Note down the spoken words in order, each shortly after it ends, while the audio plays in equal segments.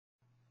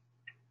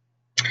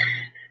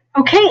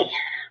Okay,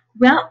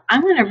 well,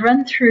 I'm going to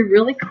run through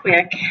really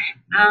quick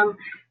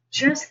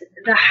just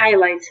the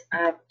highlights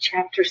of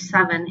Chapter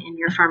 7 in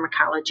your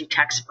pharmacology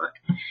textbook.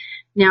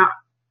 Now,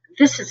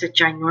 this is a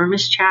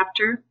ginormous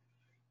chapter,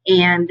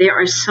 and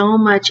there is so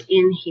much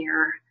in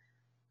here.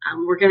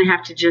 We're going to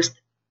have to just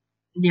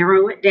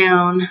narrow it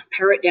down,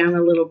 pare it down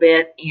a little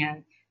bit,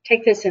 and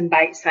take this in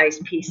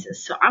bite-sized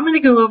pieces. So I'm going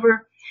to go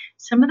over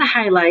some of the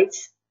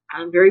highlights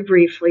very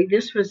briefly.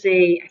 This was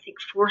I think,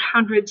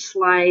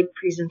 400-slide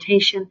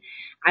presentation.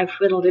 I've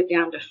whittled it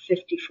down to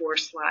 54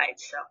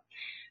 slides. So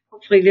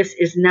hopefully this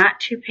is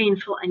not too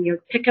painful, and you'll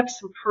pick up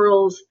some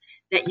pearls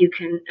that you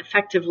can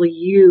effectively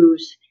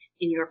use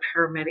in your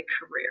paramedic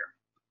career.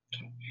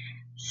 Okay.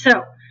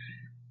 So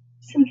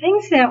some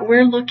things that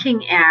we're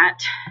looking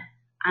at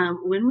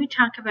when we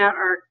talk about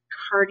our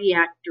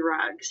cardiac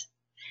drugs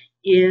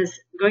is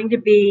going to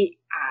be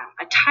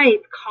a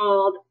type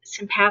called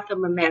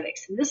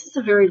sympathomimetics. And this is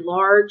a very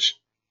large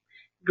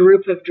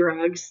group of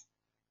drugs.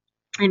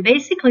 And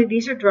basically,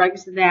 these are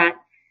drugs that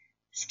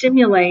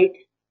stimulate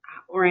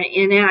or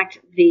enact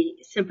the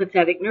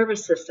sympathetic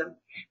nervous system,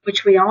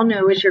 which we all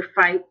know is your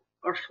fight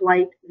or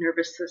flight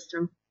nervous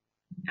system.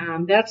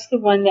 That's the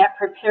one that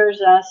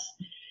prepares us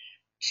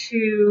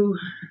to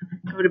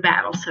go to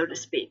battle, so to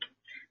speak.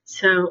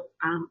 So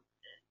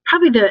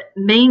probably the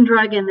main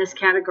drug in this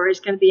category is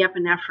going to be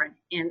epinephrine.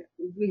 And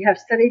we have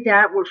studied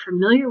that. We're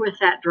familiar with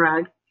that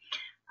drug.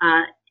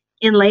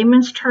 In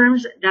layman's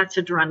terms, that's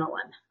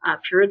adrenaline.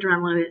 Pure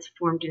adrenaline is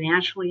formed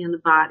naturally in the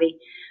body.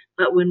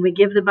 But when we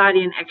give the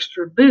body an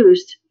extra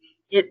boost,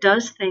 it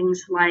does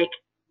things like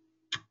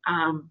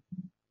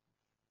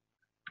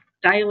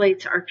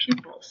dilates our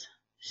pupils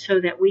so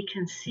that we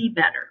can see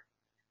better,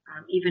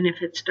 even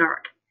if it's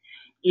dark.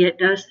 It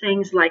does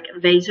things like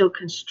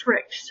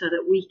vasoconstrict so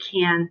that we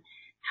can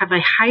have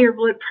a higher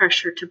blood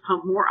pressure to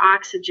pump more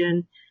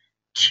oxygen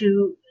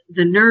to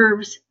the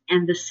nerves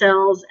and the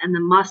cells and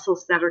the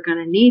muscles that are going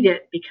to need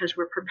it because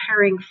we're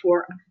preparing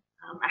for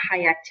a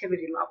high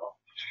activity level.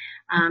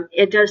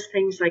 It does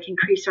things like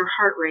increase our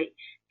heart rate,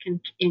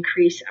 can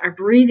increase our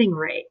breathing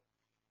rate.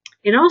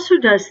 It also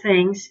does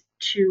things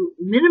to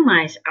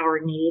minimize our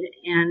need,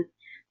 and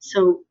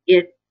so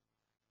it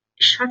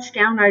shuts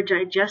down our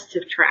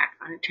digestive tract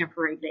on a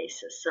temporary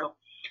basis. So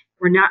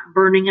we're not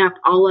burning up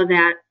all of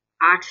that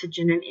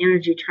oxygen and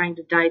energy trying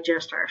to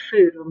digest our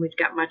food when we've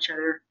got much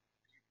other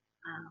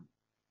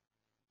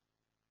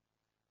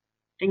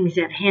things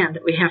at hand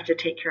that we have to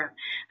take care of.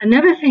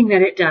 Another thing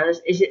that it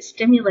does is it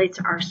stimulates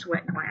our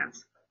sweat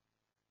glands.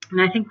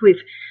 And I think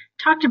we've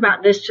talked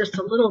about this just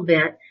a little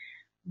bit,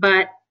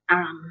 but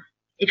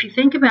if you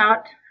think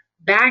about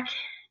back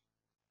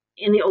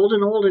in the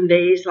olden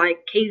days,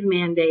 like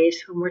caveman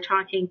days, when we're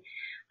talking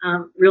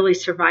really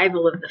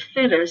survival of the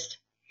fittest,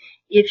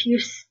 if you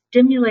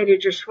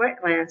stimulated your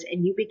sweat glands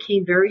and you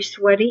became very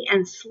sweaty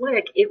and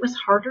slick, it was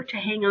harder to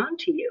hang on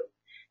to you.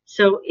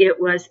 So it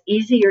was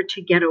easier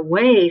to get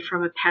away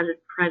from a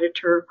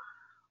predator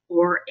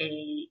or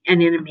an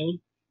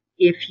enemy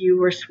if you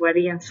were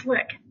sweaty and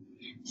slick.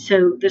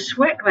 So the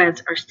sweat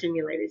glands are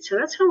stimulated. So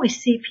that's when we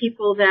see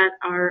people that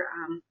are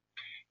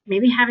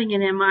maybe having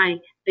an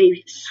MI,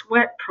 they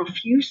sweat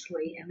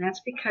profusely, and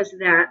that's because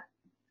that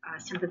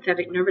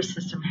sympathetic nervous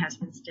system has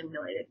been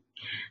stimulated.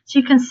 So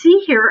you can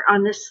see here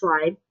on this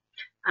slide,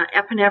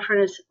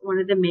 epinephrine is one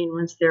of the main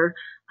ones there.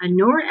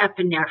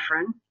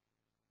 Norepinephrine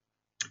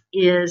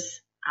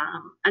is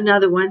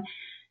another one.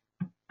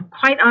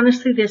 Quite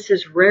honestly, this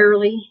is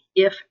rarely,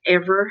 if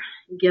ever,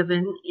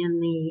 given in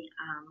the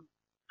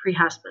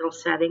pre-hospital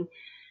setting.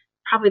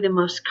 Probably the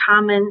most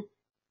common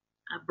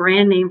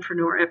brand name for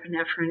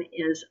norepinephrine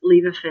is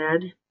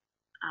Levophed.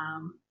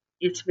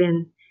 It's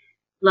been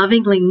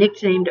lovingly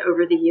nicknamed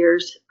over the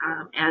years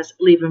as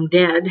Leave 'em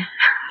Dead.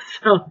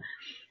 So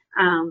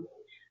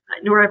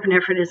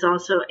norepinephrine is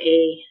also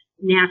a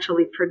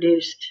naturally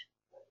produced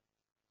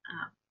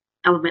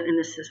element in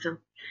the system.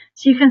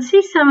 So you can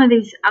see some of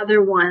these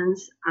other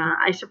ones,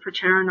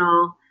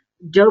 isoproterenol,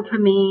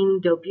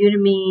 dopamine,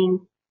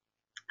 dobutamine,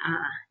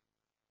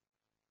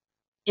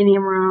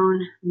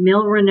 eniamrone,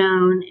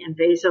 milrinone, and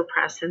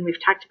vasopressin.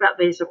 We've talked about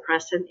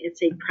vasopressin.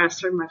 It's a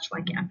pressor, much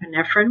like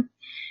epinephrine,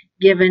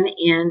 given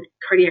in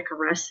cardiac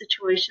arrest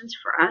situations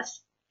for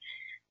us.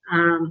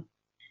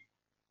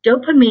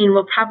 Dopamine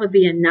will probably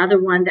be another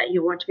one that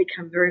you want to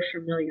become very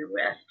familiar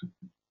with.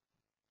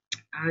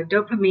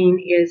 Dopamine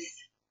is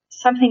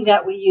something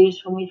that we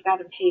use when we've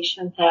got a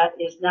patient that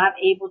is not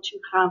able to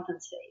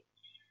compensate.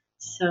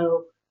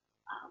 So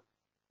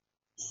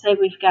say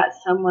we've got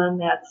someone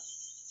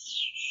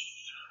that's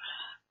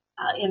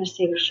in a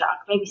state of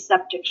shock, maybe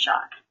septic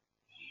shock,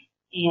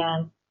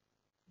 and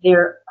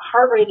their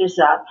heart rate is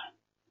up,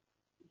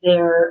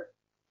 they're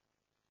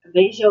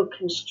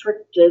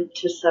vasoconstricted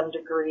to some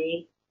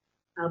degree,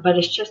 but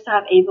it's just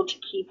not able to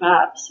keep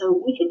up. So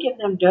we could give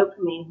them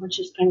dopamine, which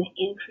is going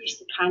to increase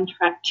the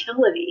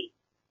contractility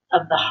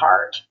of the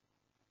heart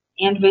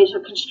and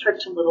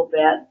vasoconstrict a little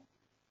bit,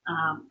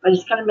 but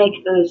it's going to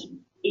make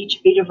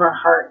each beat of our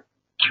heart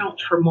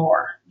count for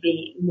more,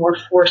 be more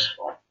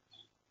forceful.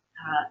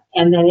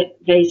 and then it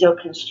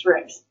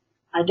vasoconstricts.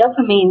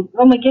 Dopamine,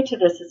 when we get to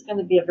this, it's going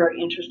to be a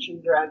very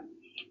interesting drug.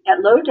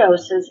 At low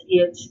doses,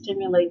 it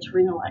stimulates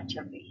renal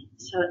activity.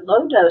 So at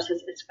low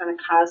doses, it's going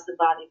to cause the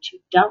body to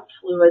dump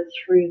fluid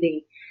through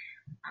the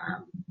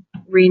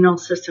renal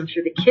system,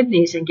 through the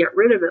kidneys, and get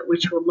rid of it,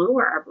 which will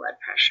lower our blood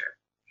pressure.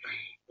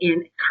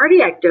 In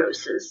cardiac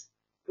doses,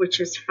 which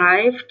is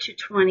 5 to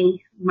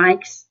 20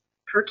 mics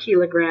per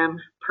kilogram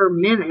per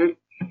minute,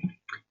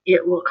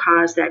 it will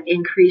cause that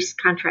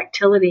increased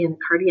contractility in the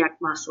cardiac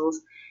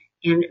muscles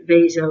and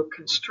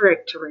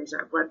vasoconstrict to raise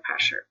our blood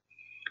pressure.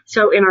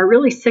 So in our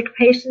really sick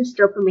patients,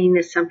 dopamine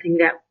is something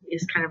that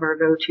is kind of our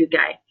go-to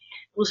guy.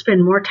 We'll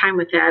spend more time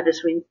with that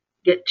as we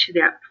get to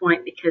that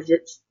point because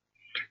it's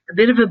a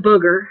bit of a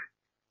booger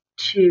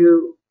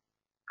to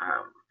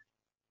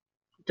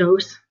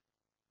dose,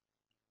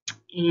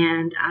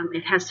 and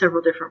it has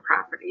several different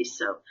properties.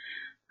 So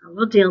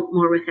we'll deal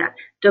more with that.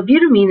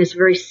 Dobutamine is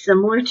very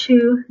similar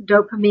to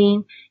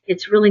dopamine.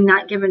 It's really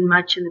not given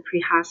much in the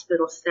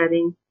pre-hospital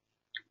setting,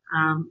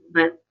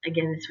 but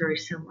again, it's very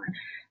similar.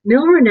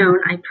 Milrinone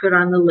I put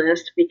on the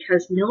list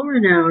because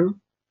milrinone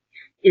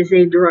is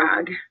a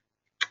drug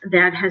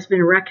that has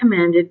been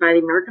recommended by the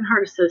American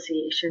Heart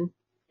Association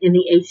in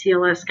the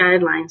ACLS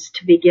guidelines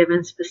to be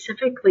given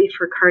specifically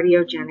for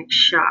cardiogenic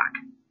shock.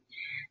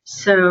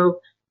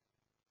 So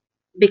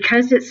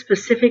because it's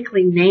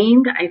specifically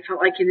named, I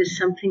felt like it is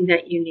something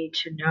that you need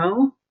to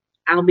know.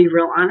 I'll be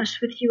real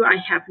honest with you. I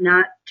have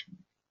not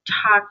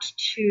talked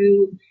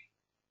to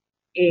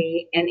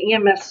an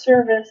EMS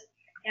service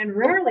and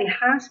rarely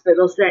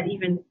hospitals that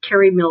even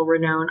carry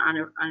milrinone on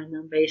a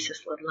known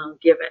basis, let alone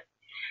give it.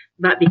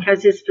 But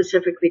because it's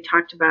specifically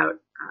talked about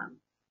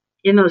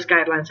in those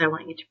guidelines, I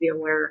want you to be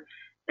aware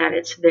that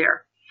it's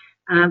there.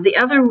 The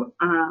other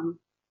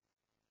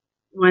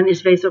one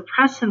is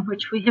vasopressin,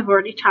 which we have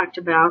already talked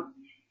about.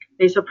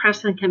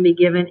 Vasopressin can be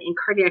given in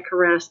cardiac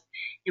arrest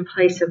in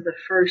place of the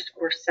first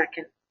or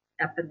second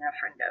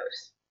epinephrine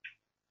dose.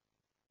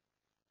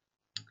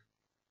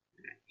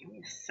 Give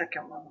me a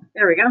second one.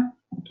 There we go.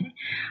 Okay.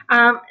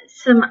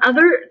 Some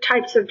other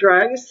types of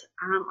drugs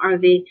are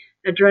the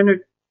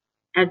adrenergic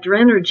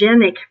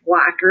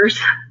blockers.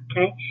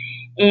 Okay,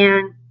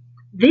 and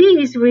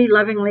these we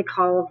lovingly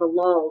call the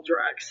lull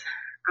drugs: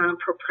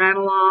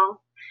 propranolol,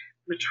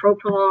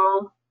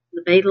 metoprolol,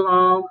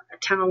 labetalol,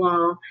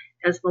 atenolol,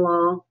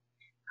 esmolol.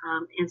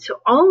 And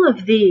so all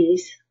of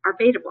these are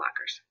beta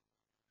blockers.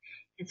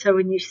 And so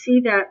when you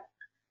see that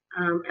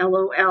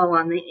LOL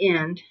on the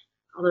end,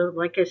 although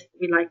like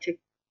we like to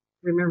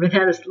remember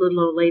that as little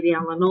old lady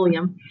on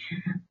linoleum,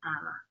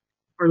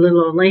 or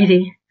little old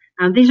lady,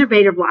 these are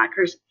beta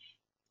blockers.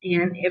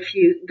 And if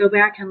you go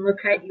back and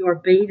look at your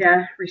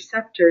beta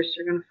receptors,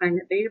 you're going to find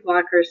that beta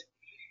blockers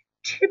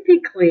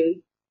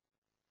typically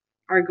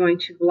are going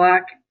to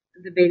block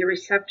the beta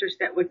receptors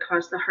that would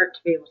cause the heart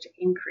to be able to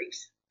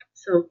increase.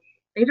 So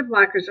beta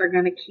blockers are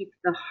going to keep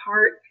the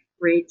heart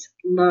rates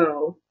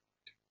low,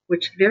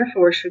 which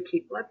therefore should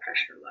keep blood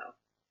pressure low.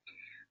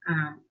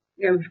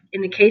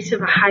 In the case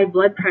of a high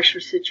blood pressure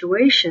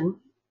situation,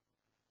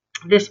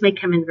 this may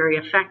come in very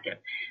effective.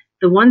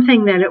 The one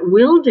thing that it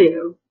will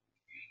do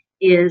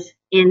is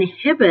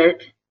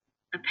inhibit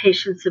a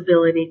patient's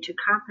ability to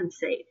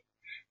compensate.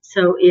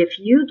 So if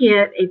you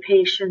get a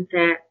patient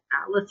that,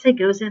 let's say,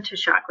 goes into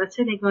shock, let's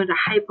say they go into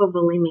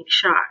hypovolemic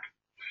shock,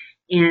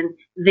 and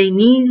they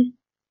need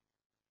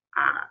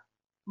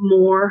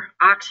more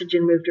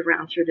oxygen moved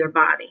around through their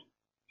body.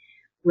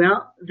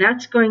 Well,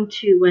 that's going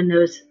to, when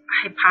those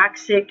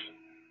hypoxic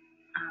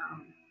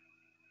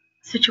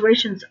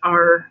situations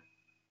are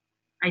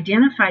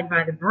identified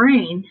by the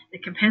brain, the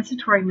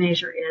compensatory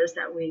measure is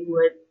that we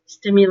would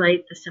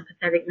stimulate the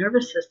sympathetic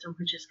nervous system,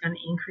 which is going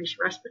to increase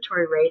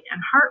respiratory rate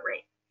and heart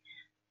rate.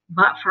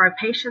 But for our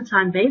patients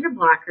on beta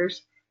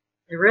blockers,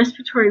 the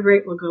respiratory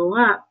rate will go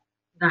up,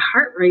 the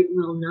heart rate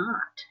will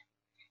not.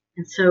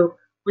 And so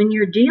when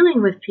you're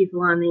dealing with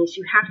people on these,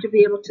 you have to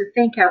be able to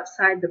think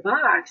outside the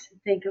box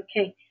and think,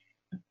 okay,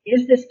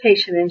 is this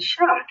patient in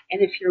shock?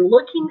 And if you're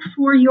looking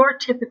for your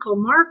typical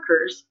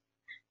markers,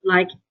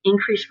 like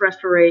increased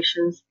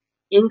respirations,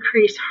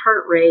 increased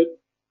heart rate,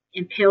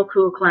 and pale,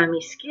 cool,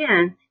 clammy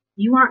skin,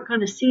 you aren't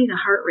going to see the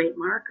heart rate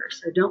marker.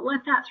 So don't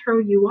let that throw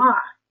you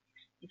off.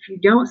 If you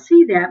don't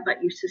see that,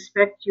 but you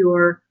suspect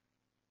your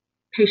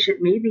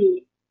patient may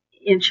be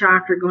in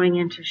shock or going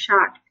into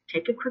shock,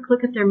 take a quick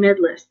look at their med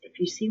list. If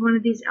you see one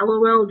of these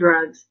LOL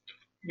drugs,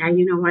 now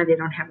you know why they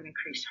don't have an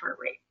increased heart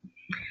rate.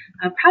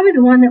 Probably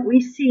the one that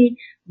we see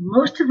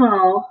most of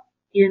all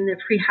in the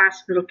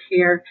pre-hospital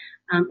care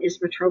is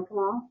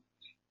metoprolol.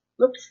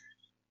 Whoops.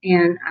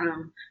 And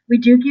we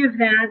do give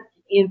that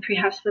in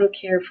pre-hospital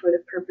care for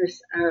the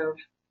purpose of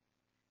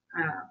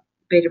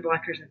beta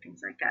blockers and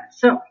things like that.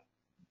 So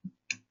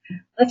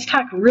let's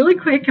talk really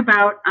quick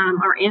about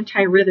our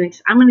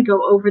antiarrhythmics. I'm going to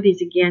go over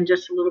these again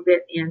just a little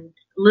bit in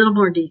a little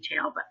more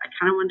detail, but I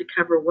kind of wanted to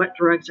cover what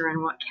drugs are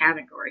in what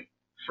category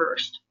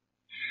first.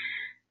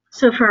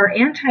 So for our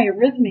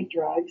antiarrhythmic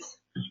drugs,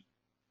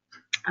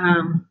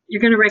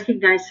 you're going to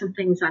recognize some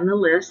things on the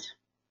list.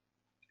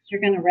 You're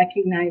going to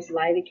recognize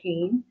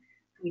lidocaine.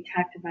 We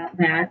talked about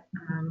that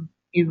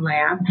in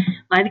lab.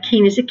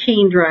 Lidocaine is a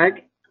cane drug,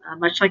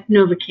 much like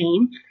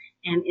Novocaine,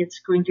 and it's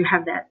going to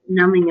have that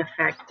numbing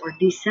effect or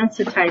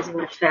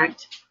desensitizing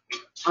effect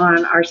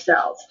on our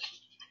cells.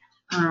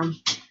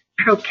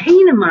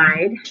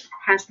 Procainamide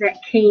has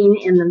that cane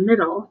in the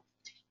middle,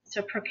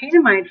 so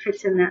procainamide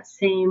fits in that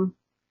same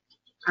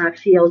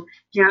field.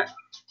 Now,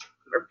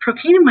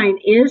 procainamide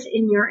is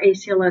in your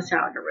ACLS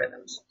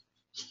algorithms.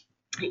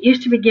 It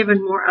used to be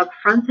given more up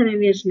front than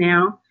it is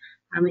now.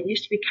 It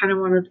used to be kind of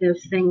one of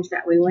those things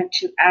that we went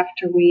to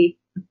after we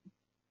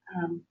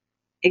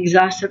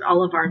exhausted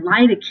all of our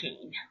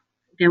lidocaine.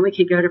 Then we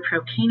could go to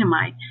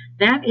procainamide.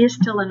 That is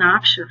still an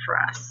option for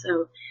us.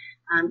 So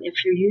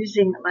if you're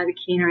using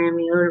lidocaine or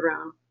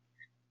amiodarone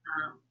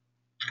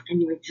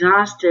and you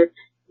exhaust it,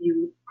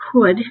 you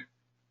could,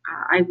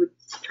 I would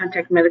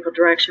contact medical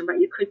direction, but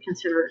you could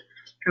consider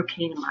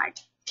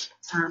procainamide.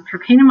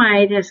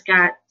 Procainamide has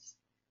got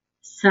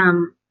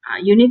some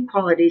unique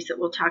qualities that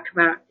we'll talk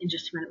about in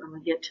just a minute when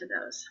we get to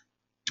those.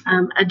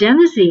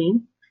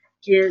 Adenosine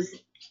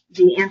is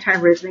the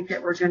antiarrhythmic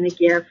that we're going to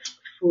give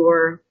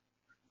for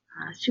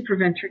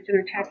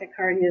supraventricular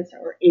tachycardias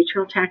or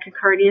atrial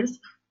tachycardias.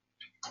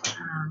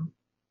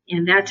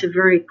 And that's a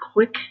very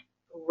quick,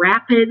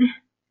 rapid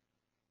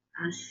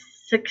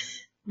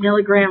 6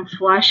 milligram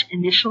flush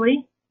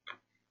initially.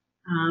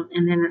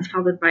 And then it's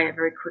followed by a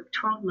very quick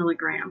 12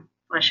 milligram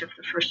flush if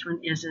the first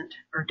one isn't,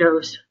 or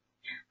dose,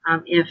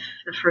 if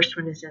the first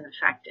one is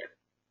ineffective.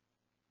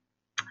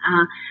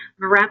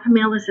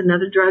 Verapamil is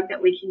another drug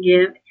that we can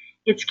give.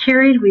 It's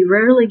carried. We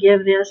rarely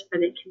give this,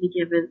 but it can be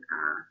given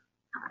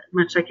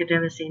much like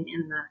adenosine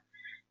in the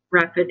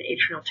rapid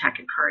atrial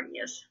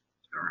tachycardias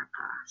or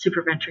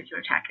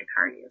supraventricular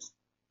tachycardias.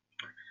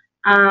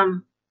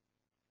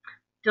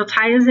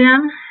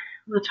 Diltiazem,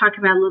 we'll talk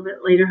about a little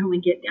bit later when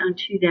we get down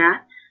to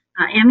that.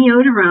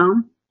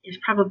 Amiodarone is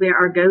probably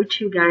our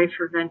go-to guy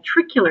for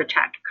ventricular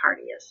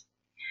tachycardias.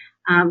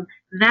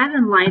 That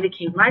and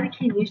lidocaine.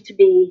 Lidocaine used to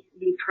be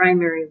the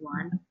primary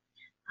one.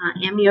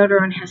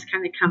 Amiodarone has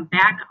kind of come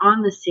back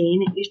on the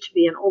scene. It used to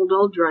be an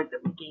old drug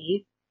that we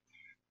gave.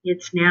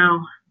 It's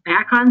now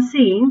back on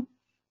scene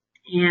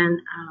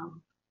and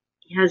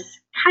has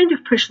kind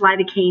of pushed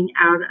lidocaine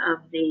out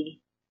of the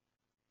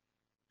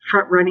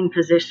front-running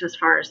position as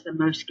far as the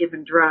most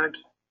given drug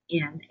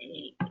in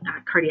a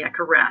cardiac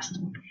arrest.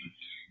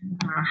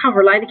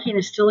 However, lidocaine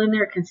is still in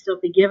there. It can still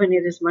be given.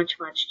 It is much,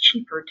 much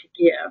cheaper to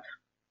give.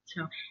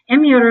 So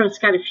amiodarone's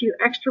got a few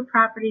extra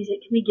properties.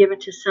 It can be given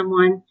to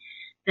someone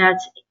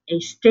that's a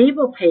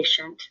stable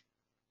patient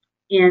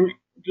in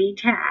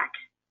VTAC.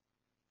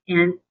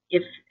 And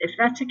if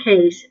that's the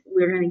case,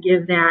 we're going to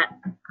give that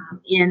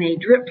in a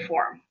drip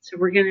form. So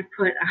we're going to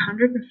put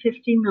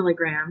 150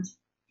 milligrams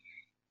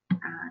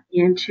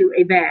into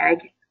a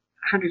bag.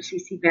 100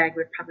 cc bag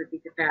would probably be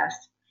the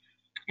best.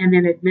 And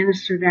then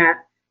administer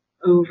that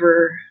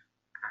over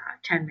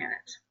 10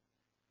 minutes.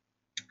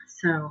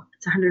 So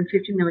it's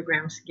 150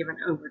 milligrams given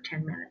over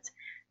 10 minutes.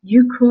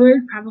 You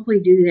could probably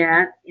do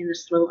that in a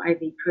slow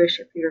IV push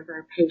if you're a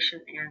very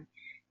patient and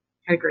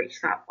had a great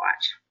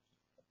stopwatch.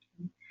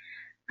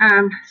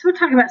 So we'll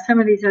talk about some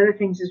of these other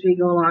things as we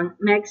go along.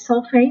 Mag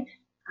sulfate,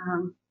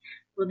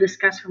 we'll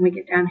discuss when we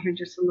get down here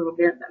just a little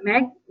bit. But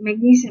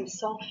magnesium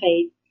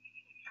sulfate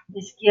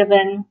is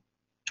given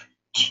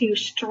to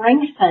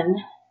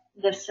strengthen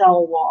the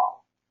cell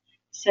wall.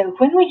 So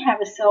when we have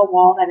a cell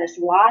wall that has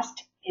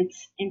lost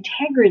its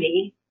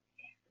integrity,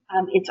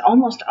 it's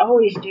almost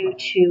always due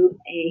to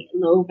a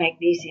low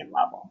magnesium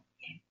level.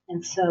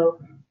 And so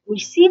we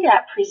see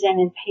that present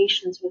in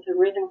patients with a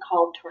rhythm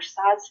called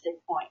torsades de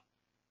Pointes.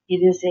 It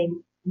is a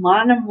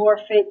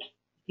monomorphic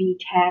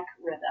VTAC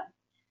rhythm.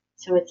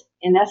 So it's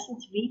in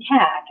essence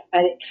VTAC,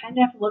 but it kind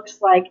of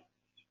looks like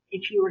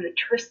if you were to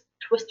twist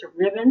a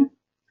ribbon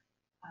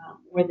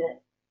where the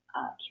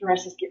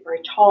QRSs get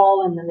very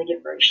tall and then they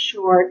get very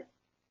short.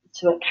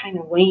 So it kind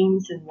of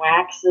wanes and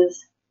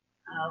waxes.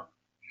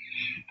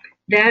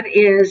 That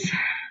is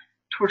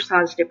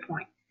torsades de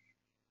Pointes.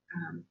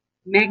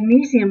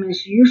 Magnesium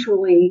is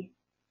usually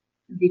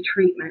the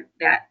treatment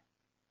that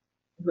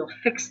will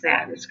fix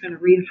that. It's going to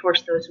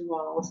reinforce those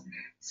walls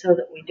so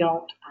that we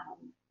don't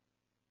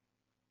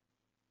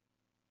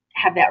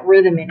have that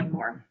rhythm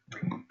anymore.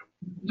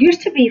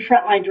 Used to be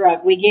frontline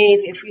drug. We gave,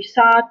 if you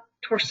saw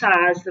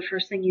torsades, the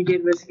first thing you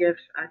did was give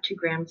 2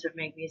 grams of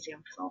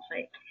magnesium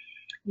sulfate.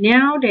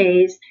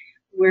 Nowadays,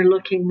 we're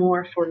looking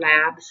more for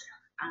labs.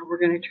 We're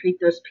going to treat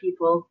those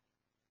people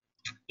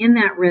in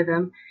that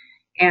rhythm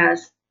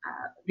as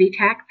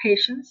VTAC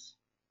patients,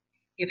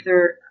 if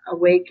they're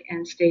awake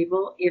and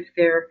stable. If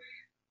they're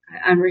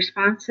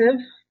unresponsive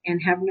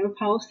and have no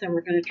pulse, then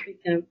we're going to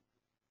treat them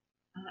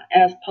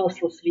as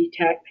pulseless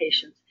VTAC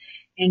patients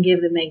and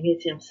give them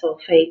magnesium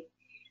sulfate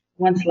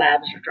once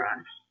labs are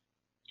drawn.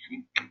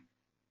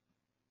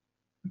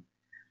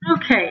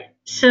 Okay,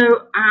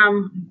 so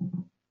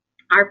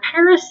our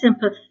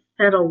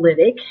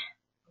parasympathetolytic,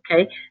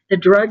 okay, the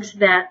drugs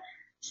that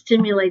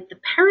stimulate the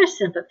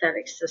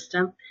parasympathetic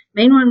system.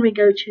 Main one we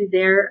go to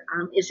there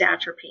is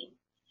atropine.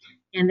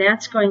 And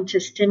that's going to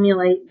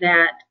stimulate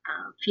that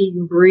feed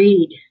and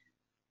breed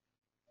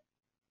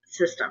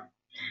system.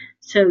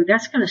 So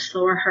that's going to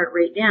slow our heart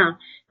rate down.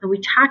 And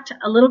we talked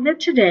a little bit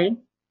today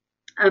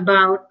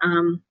about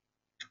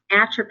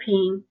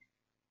atropine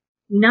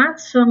not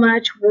so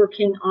much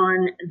working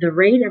on the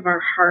rate of our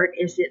heart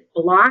as it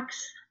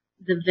blocks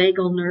the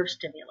vagal nerve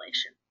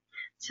stimulation.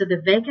 So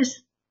the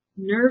vagus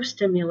nerve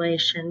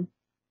stimulation,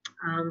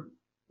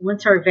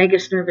 once our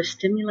vagus nerve is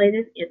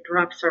stimulated, it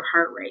drops our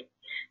heart rate.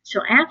 So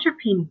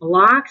atropine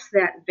blocks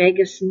that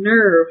vagus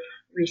nerve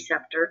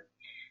receptor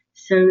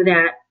so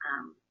that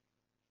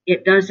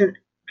it doesn't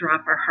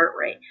drop our heart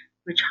rate,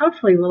 which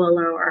hopefully will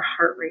allow our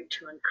heart rate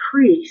to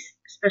increase,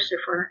 especially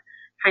if we're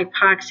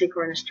hypoxic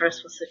or in a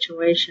stressful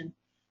situation.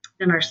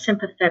 Then our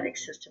sympathetic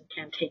system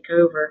can take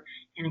over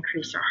and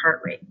increase our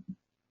heart rate.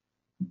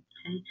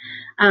 Okay.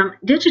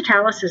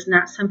 Digitalis is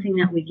not something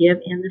that we give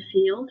in the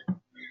field,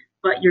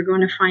 but you're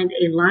going to find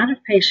a lot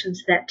of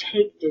patients that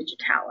take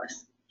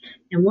Digitalis.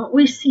 And what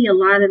we see a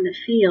lot in the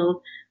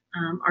field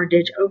are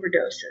dig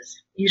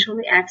overdoses,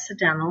 usually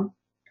accidental.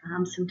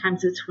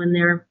 Sometimes it's when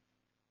they're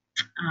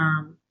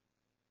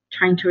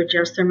trying to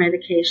adjust their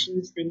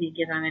medications, they may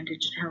get on a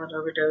Digitalis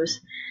overdose.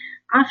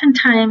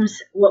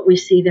 Oftentimes what we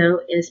see,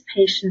 though, is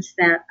patients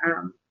that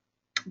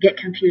get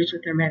confused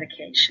with their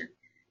medication.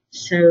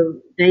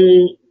 So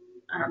they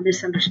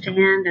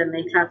misunderstand and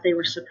they thought they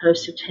were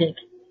supposed to take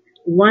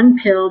one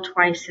pill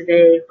twice a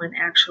day when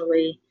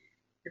actually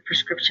the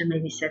prescription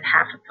maybe said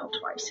half a pill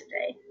twice a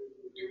day.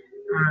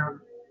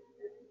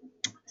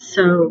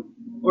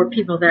 Or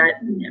people that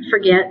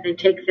forget, they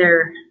take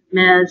their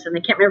meds and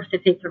they can't remember if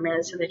they take their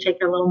meds, so they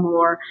take a little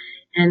more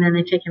and then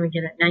they take them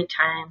again at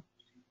nighttime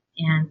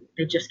and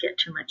they just get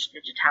too much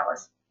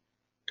Digitalis.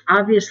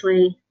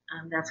 Obviously,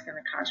 that's going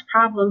to cause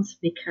problems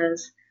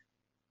because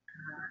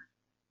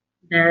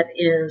that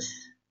is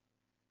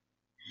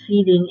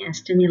feeding and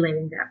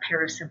stimulating that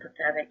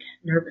parasympathetic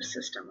nervous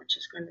system, which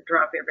is going to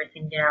drop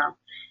everything down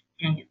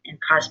and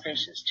cause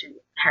patients to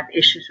have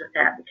issues with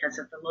that because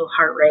of the low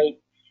heart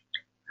rate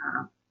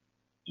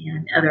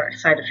and other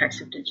side effects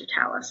of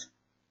Digitalis.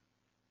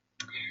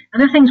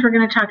 Other things we're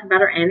going to talk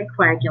about are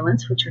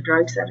anticoagulants, which are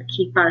drugs that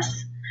keep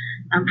us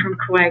from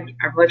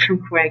our blood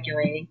from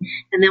coagulating,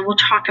 and then we'll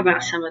talk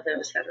about some of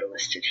those that are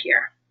listed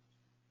here.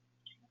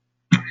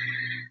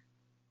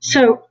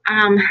 So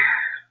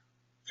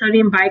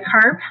sodium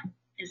bicarb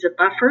is a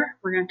buffer.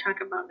 We're going to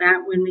talk about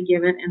that when we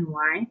give it and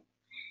why.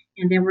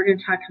 And then we're going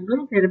to talk a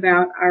little bit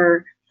about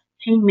our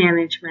pain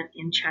management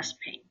in chest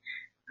pain,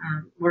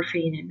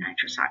 morphine and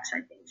nitrous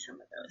oxide being some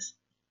of those.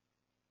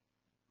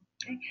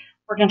 Okay.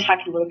 We're going to talk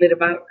a little bit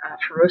about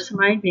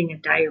furosemide being a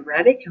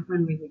diuretic and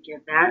when we would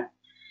give that.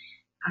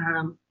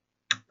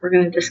 We're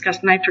going to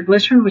discuss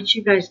nitroglycerin, which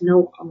you guys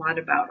know a lot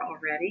about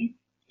already.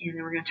 And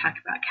then we're going to talk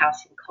about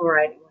calcium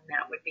chloride and when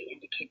that would be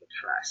indicated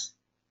for us.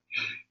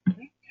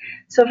 Okay.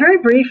 So very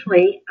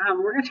briefly,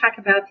 we're going to talk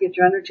about the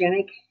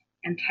adrenergic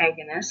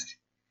antagonist,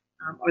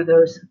 or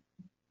those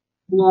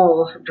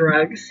LUL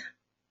drugs.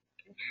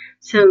 Okay.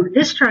 So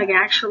this drug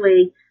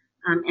actually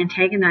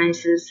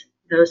antagonizes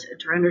those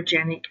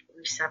adrenergic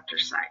receptor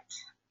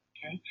sites.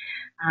 Okay.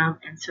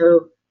 And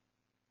so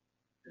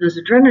those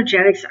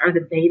adrenergetics are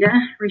the beta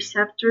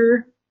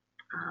receptor,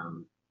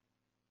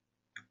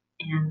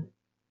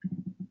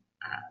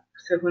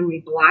 so when we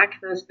block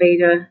those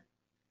beta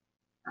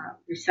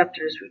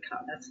receptors, we call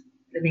that's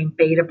the name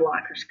beta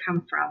blockers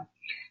come from.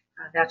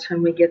 That's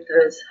when we get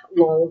those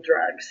LUL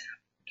drugs.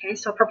 Okay,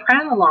 so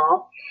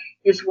propranolol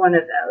is one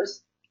of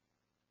those.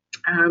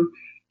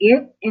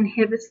 It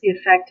inhibits the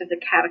effect of the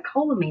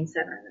catecholamines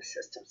that are in the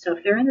system. So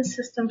if they're in the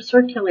system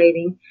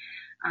circulating,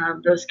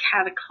 those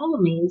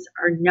catecholamines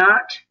are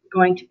not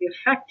going to be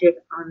effective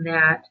on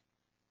that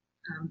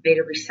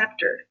beta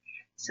receptor.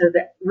 So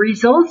the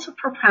results of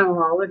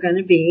propranolol are going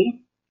to be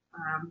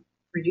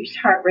reduced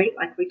heart rate,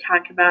 like we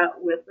talked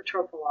about with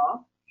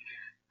metoprolol.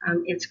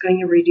 It's going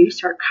to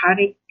reduce our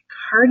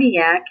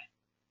cardiac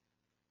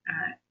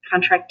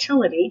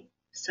contractility.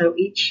 So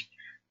each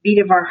beat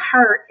of our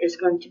heart is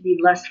going to be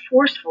less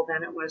forceful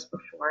than it was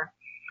before.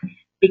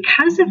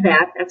 Because of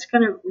that, that's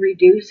going to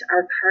reduce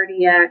our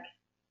cardiac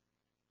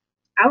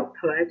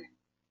output,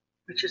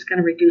 which is going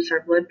to reduce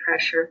our blood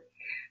pressure.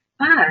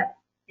 But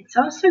it's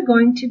also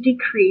going to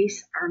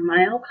decrease our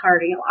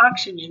myocardial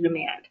oxygen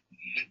demand.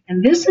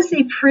 And this is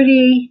a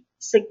pretty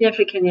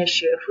significant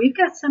issue. If we've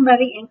got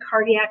somebody in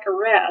cardiac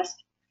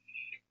arrest,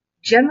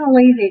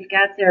 generally they've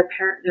got their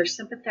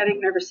sympathetic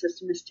nervous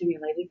system is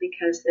stimulated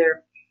because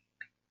they're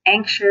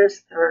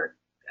anxious, their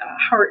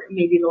heart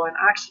may be low on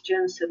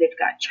oxygen, so they've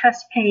got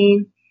chest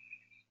pain.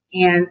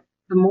 And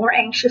the more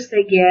anxious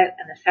they get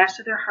and the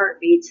faster their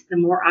heart beats, the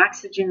more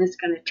oxygen it's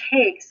going to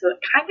take. So it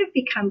kind of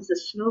becomes a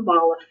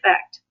snowball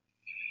effect.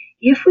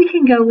 If we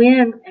can go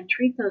in and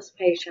treat those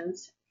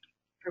patients,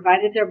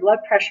 provided their blood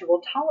pressure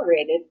will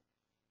tolerate it,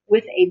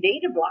 with a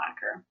beta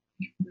blocker,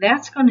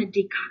 that's going to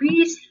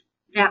decrease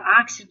that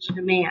oxygen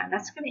demand.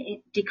 That's going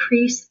to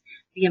decrease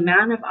the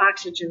amount of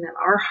oxygen that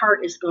our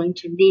heart is going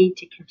to need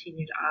to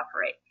continue to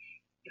operate.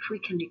 If we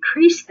can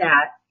decrease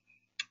that,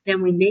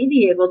 then we may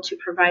be able to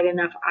provide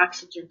enough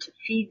oxygen to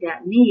feed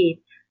that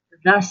need,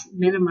 thus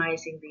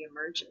minimizing the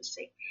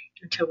emergency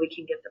until we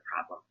can get the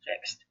problem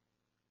fixed.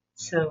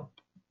 So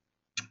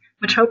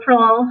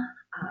metoprolol,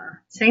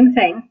 same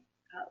thing.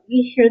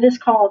 We hear this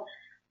called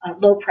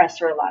low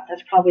pressor a lot.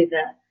 That's probably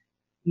the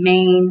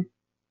main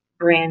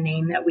brand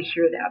name that we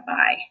hear that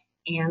by.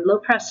 And low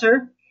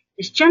pressor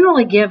is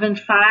generally given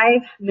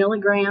 5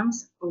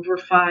 milligrams over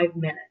 5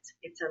 minutes.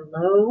 It's a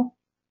low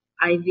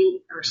IV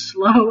or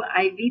slow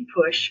IV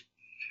push,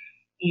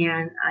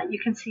 and you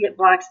can see it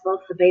blocks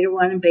both the beta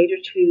 1 and beta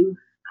 2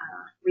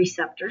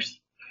 receptors,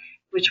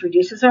 which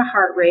reduces our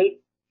heart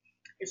rate.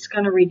 It's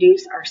going to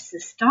reduce our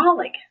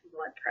systolic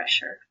blood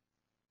pressure,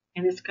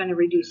 and it's going to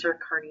reduce our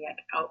cardiac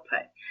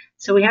output.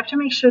 So we have to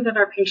make sure that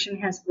our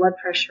patient has blood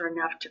pressure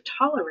enough to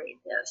tolerate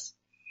this.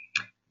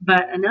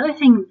 But another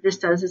thing this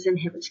does is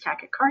inhibits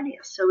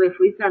tachycardia. So if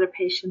we've got a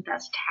patient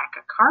that's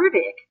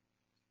tachycardic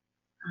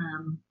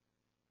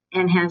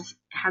and has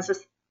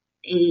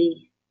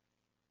a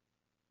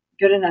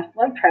good enough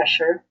blood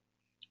pressure,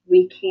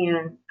 we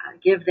can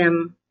give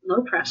them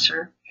low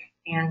pressure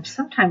and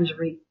sometimes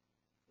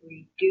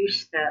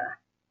reduce the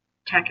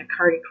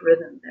tachycardic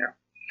rhythm there.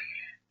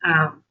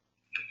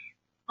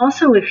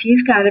 Also, if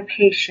you've got a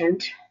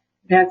patient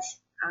that's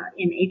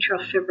in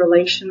atrial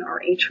fibrillation or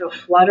atrial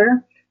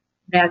flutter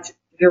that's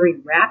very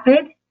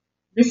rapid,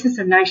 this is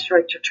a nice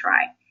drug to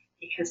try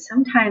because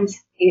sometimes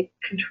it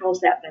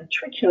controls that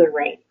ventricular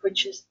rate,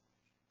 which is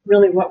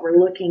really what we're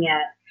looking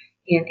at.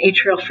 In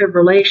atrial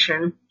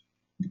fibrillation,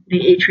 the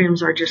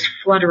atriums are just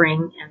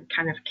fluttering and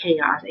kind of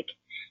chaotic.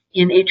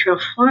 In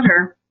atrial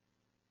flutter,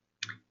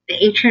 the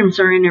atriums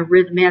are in a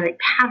rhythmic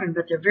pattern,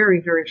 but they're very,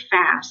 very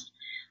fast.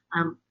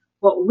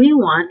 What we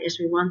want is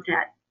we want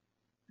that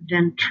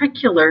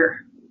ventricular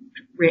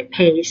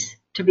pace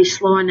to be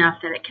slow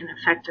enough that it can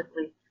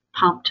effectively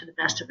pump to the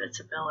best of its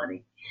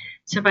ability.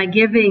 So by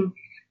giving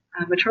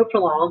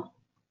metoprolol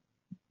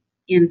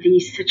in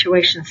these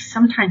situations,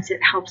 sometimes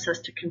it helps us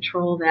to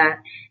control that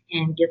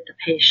and get the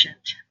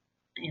patient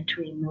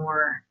into a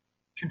more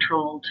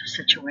controlled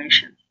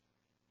situation.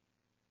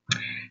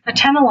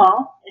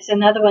 Atenolol is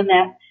another one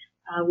that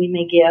we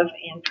may give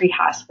in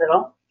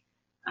pre-hospital.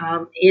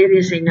 It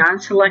is a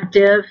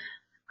non-selective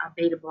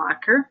beta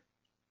blocker.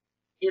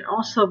 It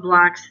also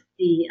blocks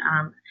the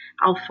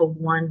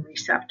alpha-1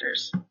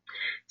 receptors.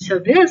 So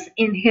this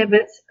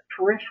inhibits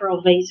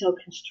peripheral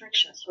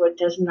vasoconstriction, so it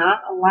does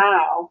not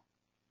allow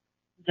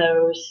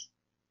those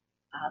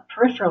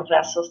peripheral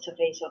vessels to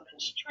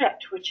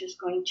vasoconstrict, which is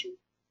going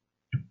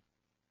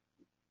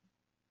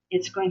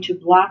to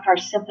block our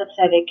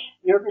sympathetic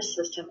nervous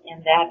system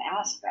in that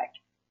aspect.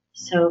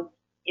 So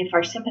if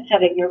our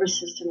sympathetic nervous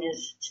system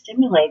is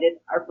stimulated,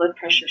 our blood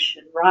pressure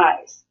should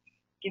rise.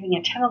 Giving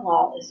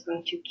atenolol is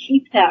going to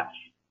keep that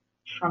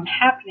from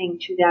happening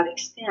to that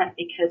extent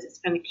because it's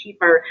going to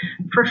keep our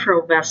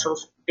peripheral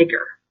vessels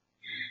bigger.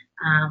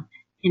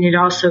 And it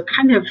also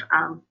kind of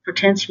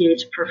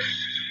potentiates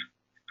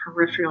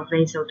peripheral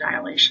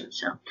vasodilation.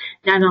 So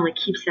not only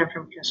keeps them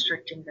from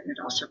constricting, but it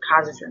also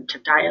causes them to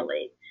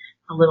dilate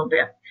a little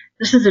bit.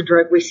 This is a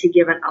drug we see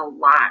given a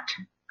lot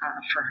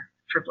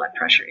for blood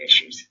pressure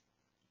issues.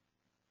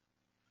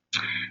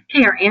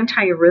 Okay, our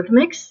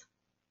antiarrhythmics.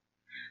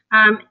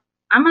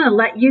 I'm going to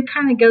let you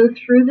kind of go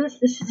through this.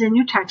 This is in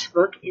your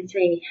textbook. It's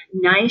a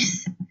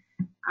nice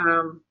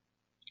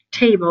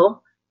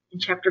table in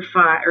chapter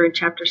 5 or in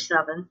chapter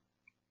 7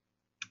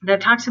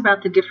 that talks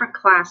about the different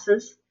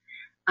classes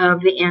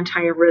of the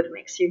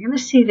antiarrhythmics. So you're going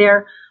to see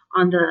there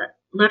on the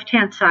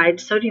left-hand side,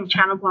 sodium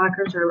channel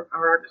blockers are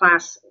our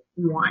class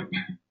 1.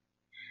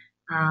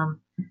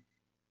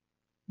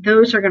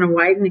 Those are going to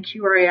widen the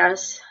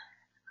QRS.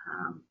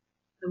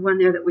 The one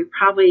there that we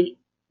probably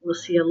will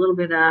see a little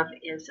bit of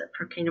is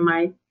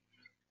procainamide.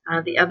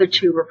 The other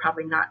two we're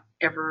probably not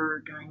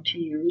ever going to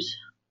use.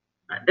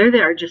 They're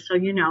there, just so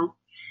you know.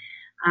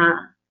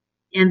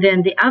 And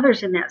then the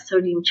others in that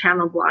sodium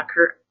channel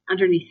blocker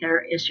underneath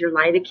there is your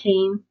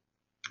lidocaine.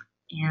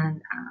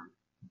 And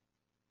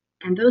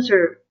those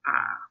are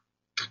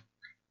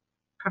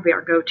probably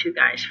our go-to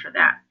guys for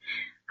that.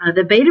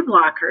 The beta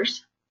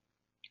blockers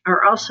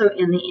are also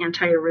in the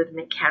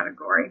antiarrhythmic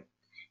category.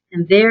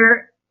 And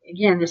there,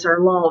 again, is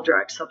our lull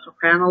drugs. So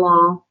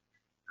propranolol,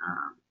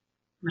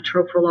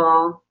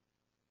 metoprolol,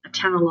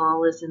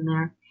 atenolol is in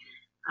there.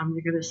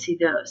 You're going to see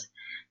those.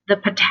 The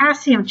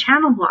potassium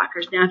channel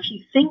blockers. Now, if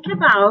you think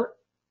about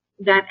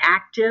that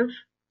active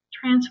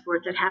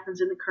transport that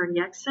happens in the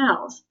cardiac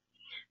cells,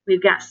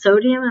 we've got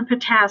sodium and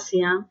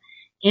potassium,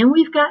 and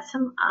we've got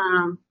some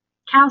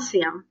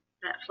calcium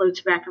that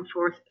floats back and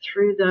forth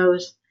through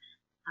those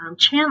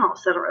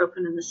channels that are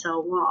open in the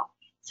cell wall.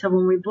 So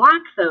when we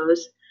block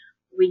those,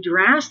 we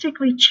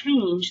drastically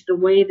change the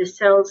way the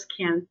cells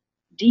can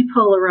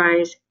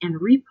depolarize and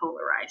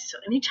repolarize. So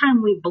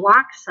anytime we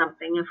block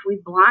something, if we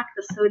block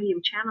the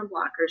sodium channel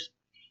blockers,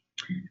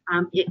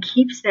 it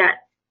keeps that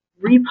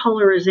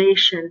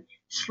repolarization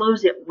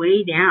slows it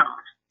way down.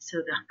 So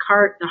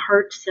the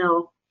heart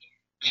cell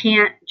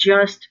can't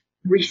just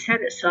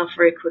reset itself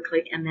very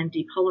quickly and then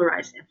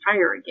depolarize and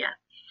fire again.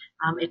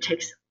 It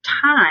takes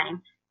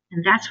time,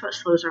 and that's what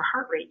slows our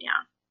heart rate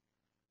down.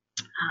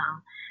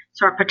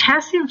 So our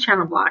potassium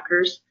channel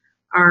blockers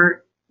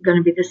are going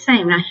to be the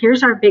same. Now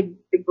here's our big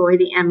boy,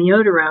 the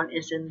amiodarone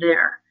is in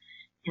there.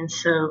 And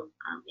so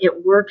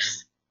it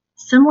works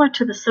similar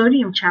to the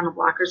sodium channel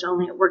blockers,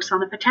 only it works on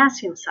the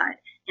potassium side.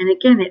 And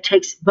again, it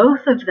takes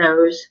both of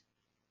those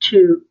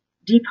to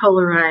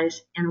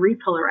depolarize and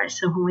repolarize.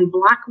 So when we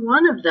block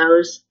one of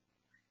those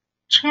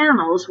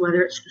channels,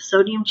 whether it's the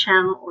sodium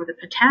channel or the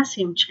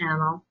potassium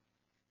channel,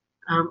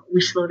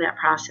 we slow that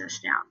process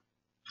down.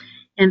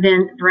 And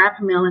then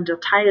verapamil and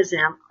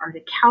diltiazem are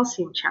the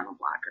calcium channel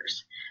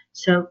blockers.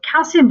 So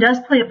calcium does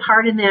play a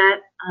part in that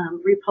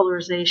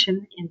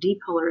repolarization and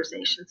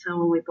depolarization. So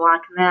when we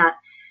block that,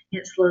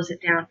 it slows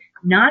it down.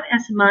 Not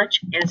as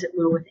much as it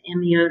will with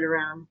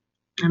amiodarone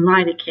and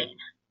lidocaine,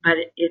 but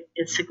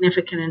it's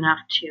significant enough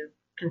to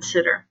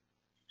consider.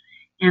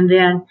 And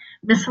then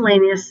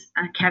miscellaneous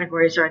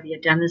categories are the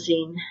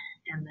adenosine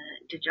and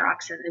the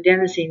digoxin.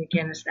 Adenosine,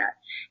 again, is that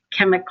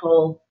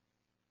chemical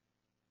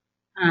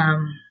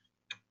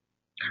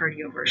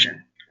cardioversion,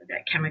 or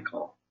that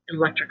chemical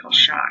electrical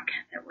shock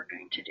that we're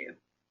going to do.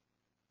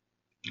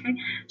 Okay,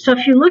 so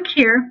if you look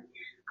here,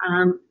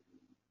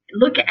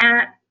 look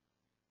at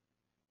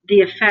the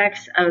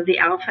effects of the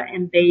alpha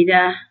and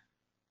beta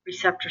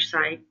receptor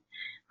site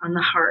on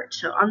the heart.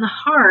 So on the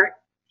heart,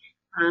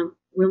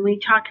 when we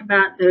talk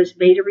about those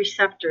beta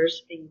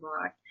receptors being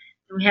blocked,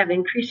 we have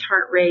increased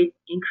heart rate,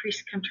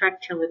 increased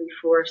contractility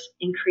force,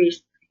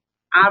 increased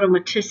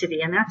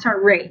automaticity, and that's our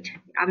rate.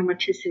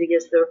 Automaticity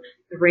is the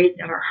rate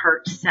that our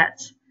heart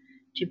sets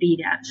to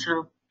beat at.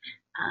 So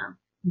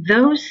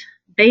those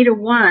beta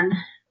 1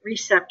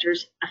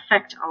 receptors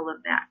affect all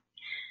of that.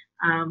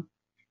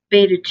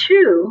 Beta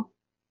 2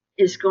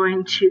 is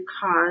going to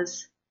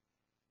cause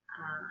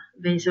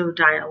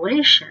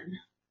vasodilation,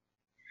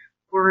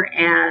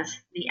 whereas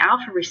the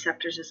alpha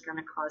receptors is going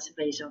to cause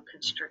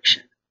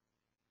vasoconstriction.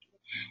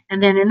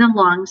 And then in the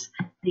lungs,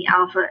 the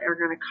alpha are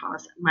going to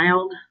cause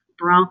mild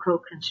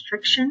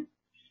bronchoconstriction,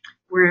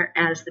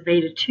 whereas the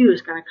beta 2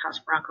 is going to cause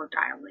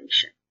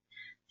bronchodilation.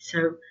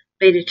 So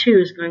beta 2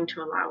 is going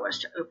to allow us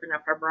to open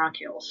up our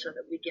bronchioles so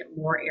that we get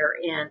more air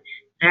in.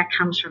 That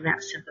comes from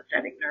that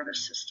sympathetic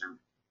nervous system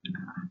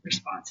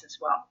response as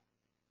well.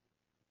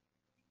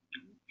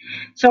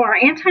 So our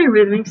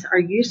antiarrhythmics are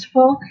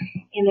useful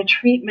in the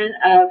treatment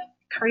of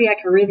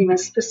cardiac arrhythmias,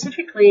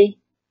 specifically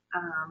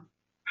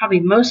probably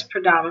most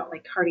predominantly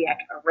cardiac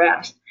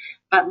arrest,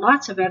 but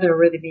lots of other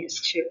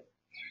arrhythmias too.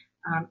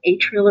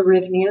 Atrial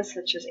arrhythmias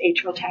such as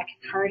atrial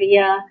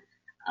tachycardia,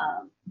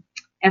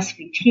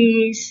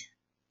 SVTs,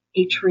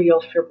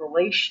 atrial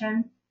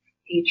fibrillation,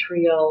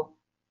 atrial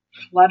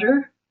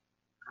flutter,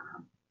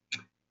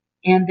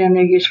 and then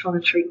they're useful in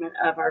the treatment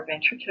of our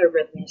ventricular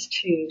arrhythmias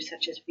too,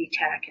 such as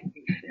VTach and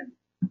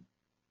VFib.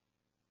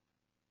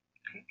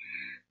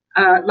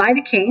 Okay.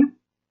 Lidocaine,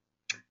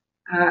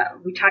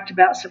 we talked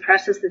about,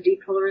 suppresses the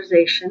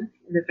depolarization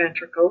in the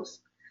ventricles,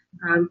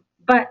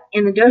 but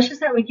in the doses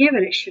that we give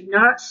it, it should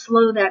not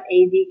slow that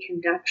AV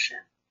conduction,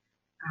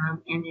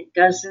 and it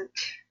doesn't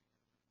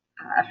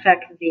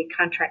affect the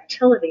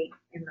contractility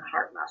in the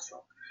heart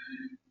muscle.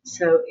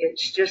 So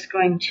it's just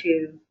going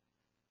to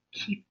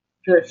keep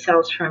the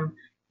cells from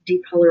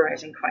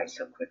depolarizing quite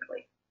so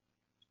quickly.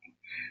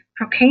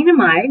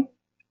 Procainamide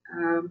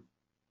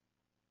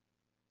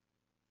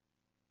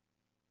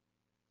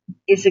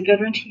is a good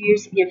one to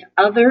use if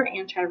other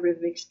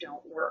antiarrhythmics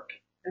don't work.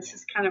 This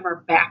is kind of our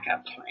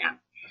backup plan.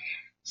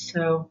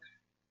 So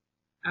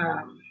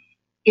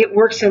it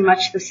works in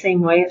much the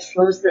same way. It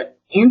slows the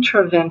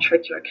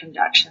intraventricular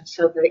conduction,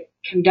 so the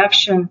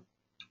conduction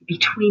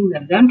between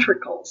the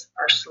ventricles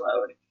are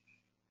slowed,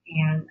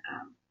 and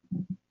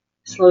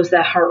slows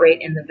that heart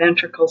rate in the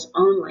ventricles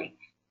only,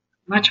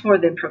 much more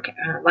than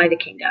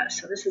lidocaine does.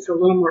 So this is a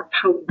little more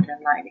potent than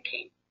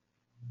lidocaine.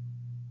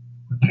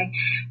 Okay.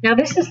 Now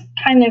this is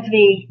kind of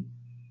the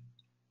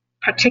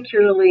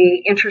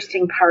particularly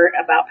interesting part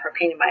about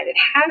procainamide. It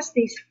has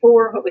these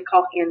 4 what we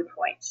call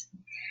endpoints.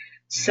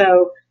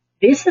 So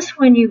this is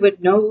when you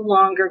would no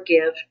longer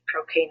give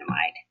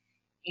procainamide,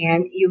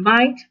 and you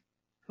might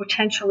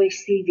potentially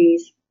see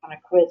these on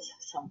a quiz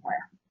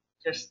somewhere.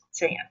 Just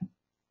saying.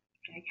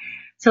 Okay.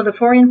 So the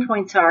 4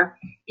 endpoints are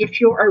if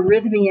your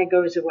arrhythmia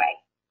goes away.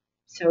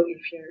 So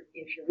if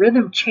your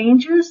rhythm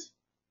changes,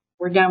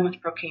 we're done with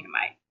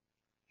procainamide.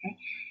 Okay.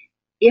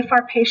 If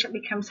our patient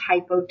becomes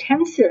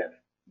hypotensive,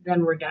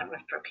 then we're done with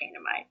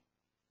procainamide.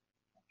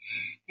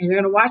 And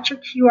you're going to watch your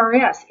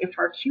QRS. If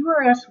our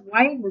QRS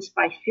widens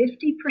by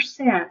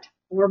 50%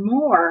 or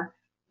more,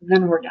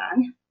 then we're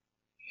done.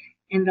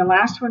 And the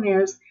last one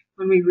is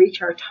when we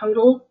reach our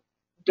total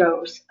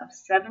dose of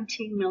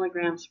 17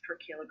 milligrams per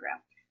kilogram.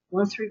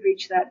 Once we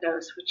reach that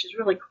dose, which is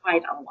really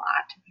quite a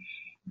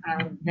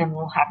lot, then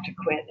we'll have to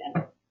quit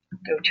and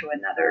go to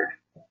another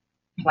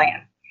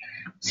plan.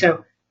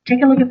 So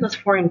take a look at those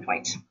 4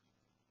 endpoints.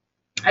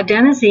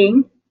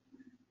 Adenosine,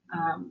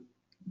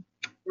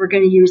 we're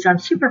going to use on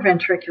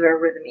supraventricular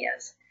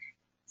arrhythmias.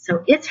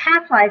 So its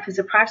half-life is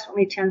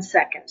approximately 10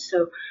 seconds.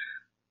 So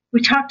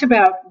we talked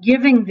about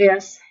giving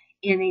this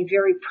in a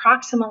very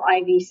proximal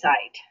IV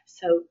site.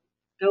 So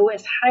go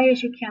as high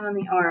as you can on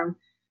the arm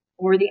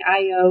or the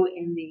IO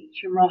in the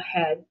humeral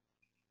head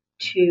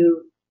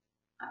to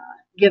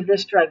give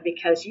this drug,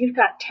 because you've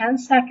got 10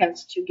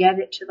 seconds to get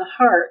it to the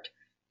heart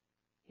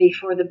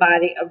before the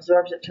body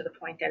absorbs it to the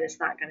point that it's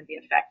not going to be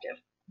effective.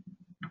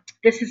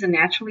 This is a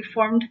naturally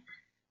formed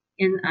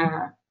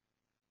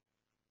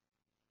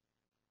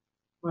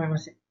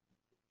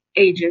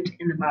agent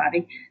in the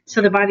body,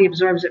 so the body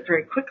absorbs it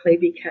very quickly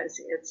because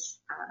it's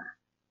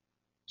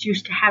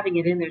used to having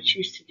it in there, it's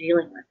used to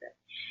dealing with it.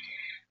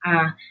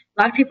 A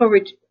lot of people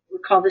would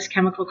call this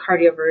chemical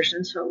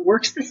cardioversion, so it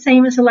works the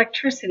same as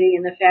electricity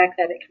in the fact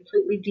that it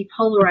completely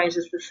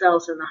depolarizes the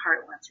cells in the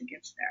heart once it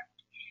gets there.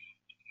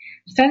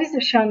 Studies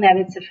have shown that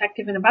it's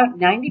effective in about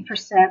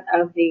 90%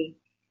 of the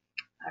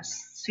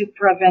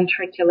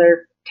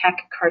supraventricular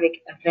tachycardic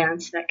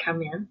events that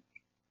come in.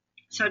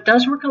 So it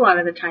does work a lot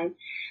of the time.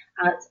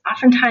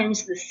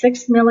 Oftentimes the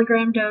 6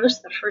 milligram dose,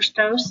 the first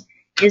dose,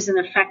 isn't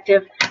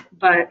effective,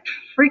 but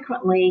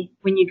frequently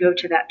when you go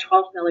to that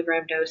 12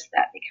 milligram dose,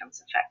 that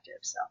becomes effective.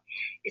 So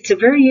it's a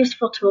very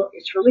useful tool.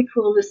 It's really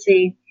cool to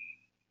see.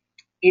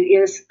 It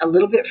is a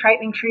little bit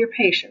frightening for your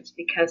patients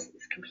because it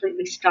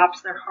completely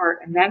stops their heart,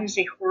 and that is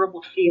a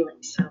horrible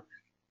feeling. So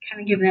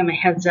kind of give them a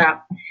heads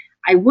up.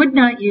 I would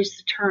not use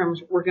the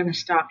terms, we're going to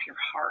stop your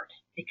heart,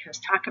 because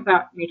talk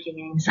about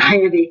making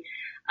anxiety.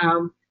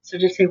 So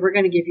just say, we're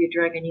going to give you a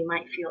drug, and you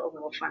might feel a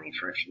little funny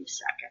for a few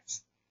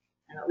seconds,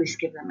 and at least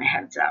give them a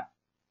heads up.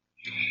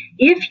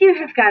 If you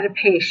have got a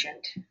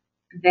patient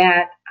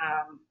that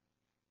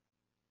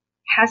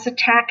has a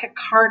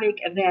tachycardic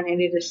event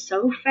and it is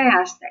so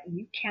fast that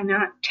you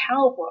cannot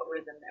tell what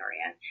rhythm they're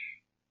in,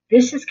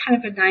 this is kind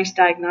of a nice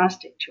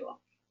diagnostic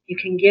tool. You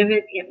can give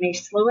it, it may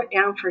slow it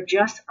down for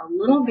just a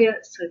little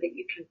bit so that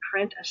you can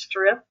print a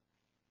strip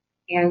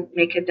and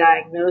make a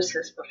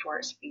diagnosis before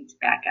it speeds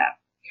back up.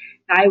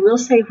 Now, I will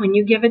say, when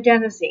you give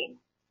adenosine,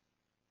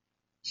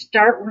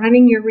 start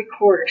running your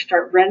recorder,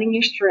 start running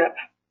your strip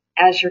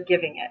as you're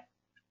giving it,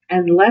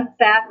 and let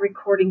that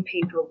recording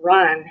paper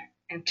run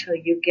until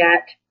you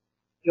get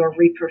your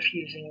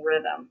reperfusing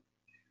rhythm,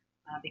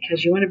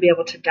 because you want to be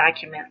able to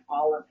document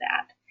all of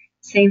that.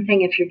 Same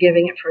thing if you're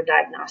giving it for a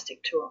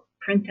diagnostic tool.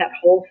 Print that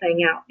whole thing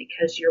out,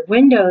 because your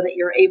window that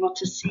you're able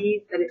to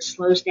see that it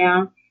slows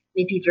down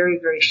may be very,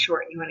 very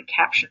short. You want to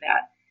capture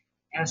that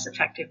as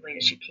effectively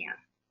as you can.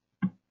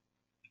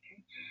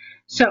 Okay.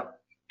 So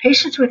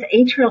patients with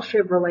atrial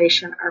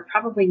fibrillation are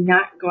probably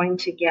not going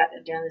to get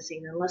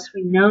adenosine unless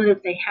we know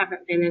that they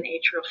haven't been in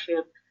atrial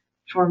fib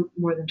for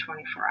more than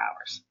 24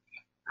 hours.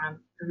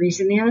 The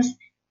reason is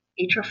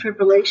atrial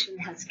fibrillation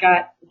has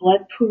got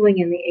blood pooling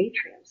in the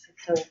atriums.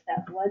 So if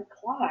that blood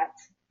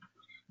clots,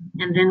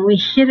 and then we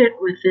hit it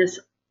with this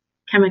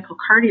chemical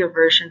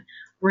cardioversion,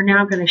 we're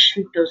now going to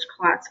shoot those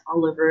clots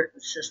all over the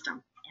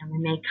system, and we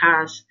may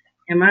cause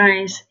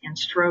MIs and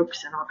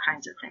strokes and all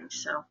kinds of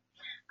things. So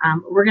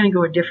we're going to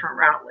go a different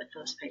route with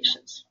those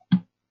patients.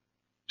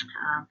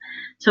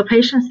 So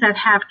patients that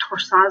have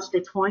torsades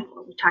de pointe,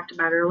 what we talked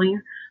about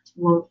earlier,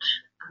 won't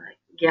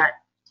get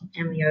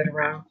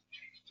amiodarone.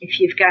 If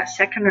you've got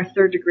second or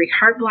third degree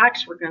heart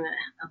blocks, we're going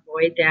to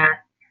avoid that.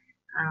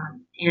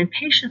 And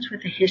patients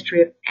with a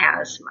history of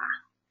asthma,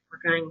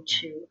 we're going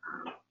to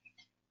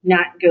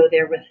not go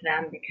there with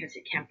them because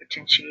it can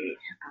potentiate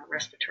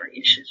respiratory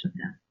issues with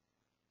them.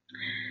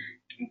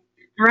 Okay.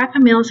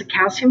 Verapamil is a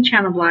calcium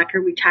channel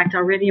blocker. We talked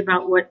already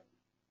about what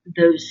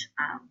those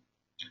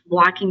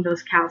blocking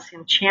those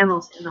calcium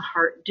channels in the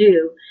heart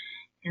do.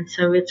 And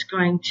so it's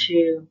going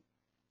to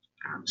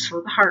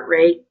slow the heart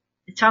rate.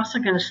 It's also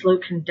going to slow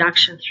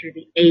conduction through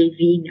the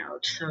AV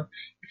node. So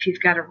if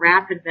you've got a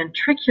rapid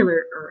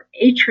ventricular or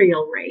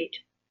atrial rate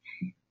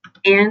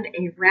and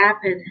a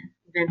rapid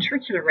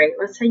ventricular rate,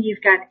 let's say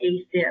you've got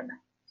AFib,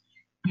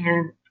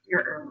 and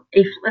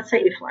let's say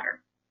A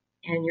flutter,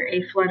 and your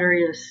A flutter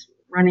is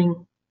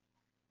running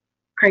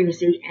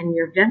crazy, and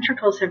your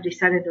ventricles have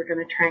decided they're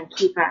going to try and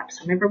keep up.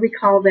 So remember, we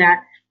call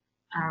that,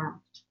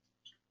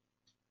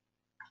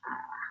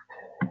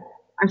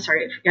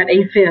 if you've got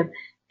AFib,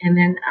 and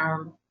then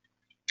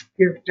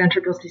your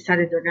ventricles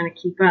decided they're going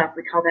to keep up,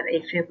 we call that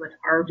AFib with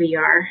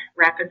RVR,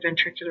 rapid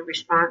ventricular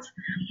response.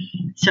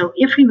 So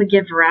if we would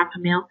give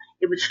verapamil,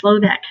 it would slow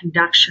that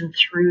conduction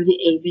through the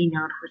AV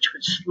node, which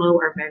would slow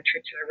our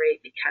ventricular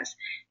rate because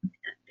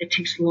it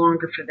takes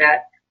longer for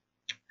that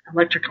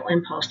electrical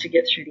impulse to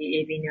get through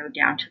the AV node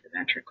down to the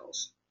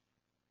ventricles.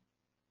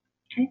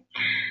 Okay.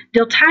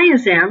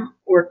 Diltiazem,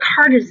 or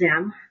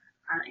Cardizem,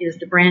 is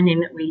the brand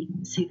name that we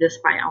see this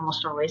by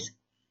almost always,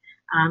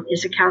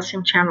 is a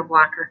calcium channel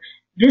blocker.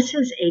 This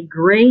is a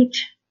great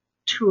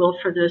tool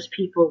for those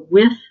people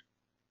with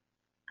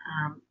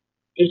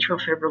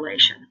atrial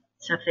fibrillation.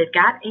 So if they've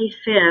got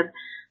AFib,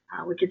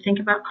 we could think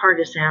about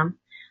Cardizem.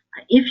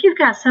 If you've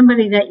got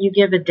somebody that you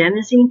give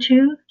adenosine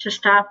to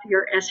stop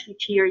your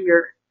SVT or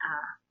your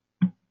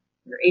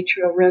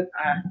atrial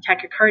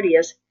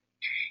tachycardias,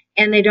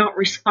 and they don't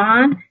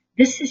respond,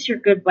 this is your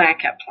good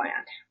backup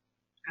plan.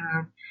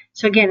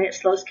 So again, it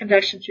slows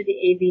conduction through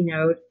the AV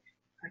node,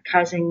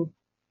 causing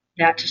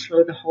that to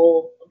slow the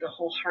whole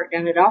heart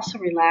down. It also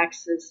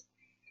relaxes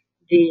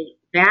the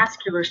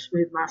vascular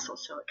smooth muscle,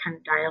 so it kind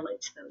of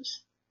dilates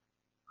those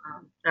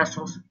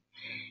vessels.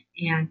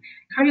 And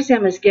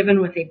cardizem is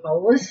given with a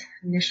bolus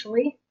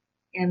initially,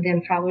 and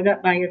then followed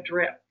up by a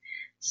drip.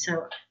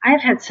 So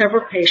I've had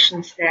several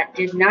patients that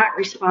did not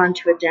respond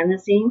to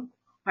adenosine,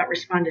 but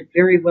responded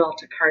very well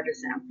to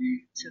cardizem.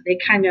 So they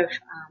kind of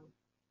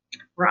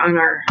were on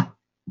our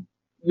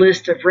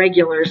list of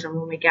regulars, and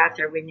when we got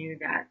there, we knew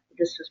that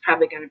this was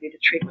probably going to be the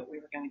treatment we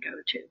were going to go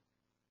to.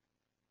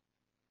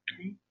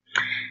 Okay.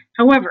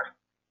 However,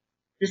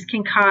 this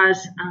can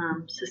cause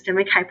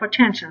systemic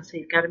hypotension, so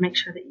you've got to make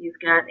sure that you've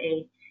got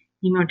a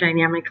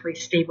hemodynamically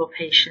stable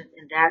patient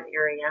in that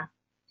area.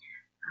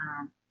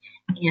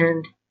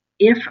 And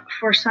if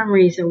for some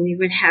reason we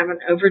would have an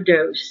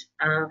overdose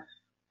of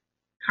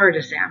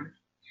cardizem,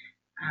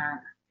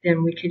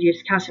 then we could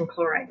use calcium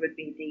chloride would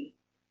be the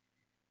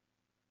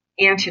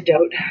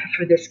antidote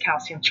for this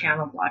calcium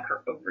channel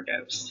blocker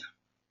overdose.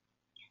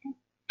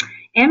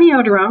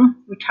 Amiodarone,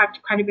 we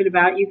talked quite a bit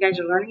about. You guys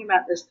are learning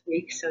about this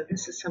week, so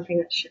this is something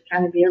that should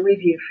kind of be a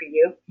review for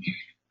you.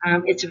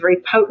 It's a very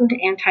potent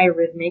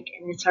antiarrhythmic,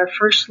 and it's our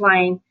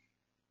first-line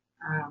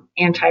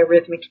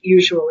antiarrhythmic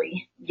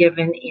usually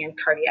given in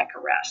cardiac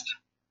arrest.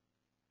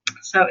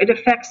 So it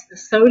affects the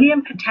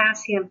sodium,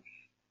 potassium,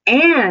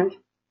 and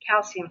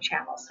calcium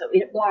channels. So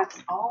it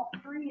blocks all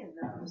three of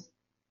those,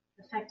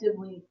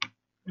 effectively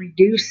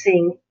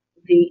reducing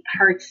the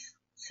heart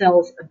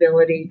cell's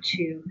ability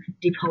to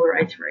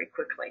depolarize very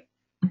quickly.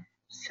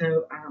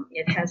 So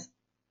it has,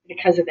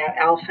 because of that,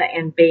 alpha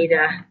and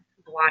beta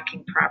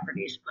blocking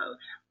properties both.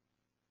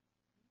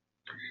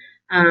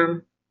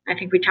 I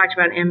think we talked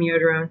about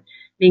amiodarone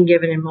being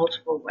given in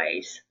multiple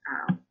ways.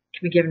 It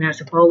can be given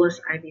as a bolus,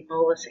 IV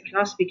bolus. It can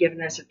also be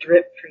given as a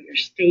drip for your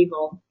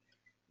stable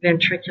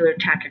ventricular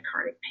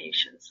tachycardic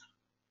patients.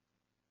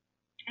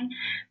 Okay.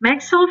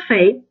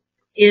 Magsulfate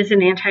is an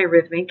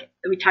antiarrhythmic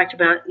that we talked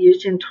about,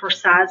 used in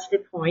torsades de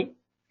pointe.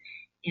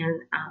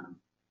 And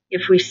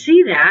if we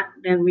see that,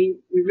 then we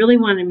really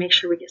want to make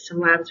sure we get some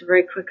labs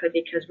very quickly,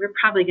 because we're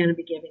probably going to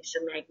be giving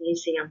some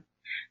magnesium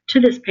to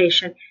this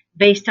patient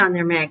based on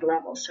their mag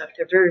levels. So if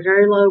they're very,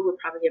 very low, we'll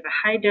probably give a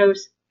high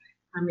dose.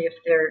 If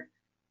they're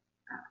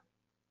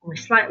only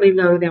slightly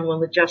low, then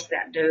we'll adjust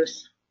that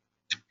dose.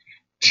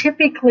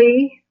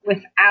 Typically,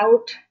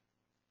 without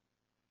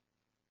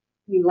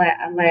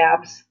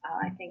labs,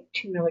 I think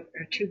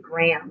 2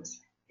 grams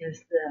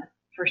is the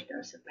first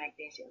dose of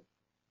magnesium.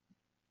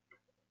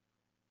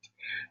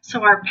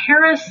 So our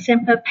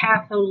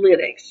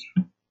parasympatholytics,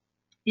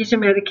 these are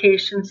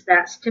medications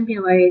that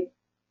stimulate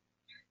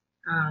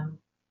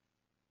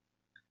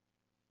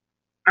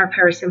our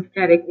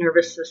parasympathetic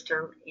nervous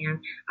system,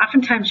 and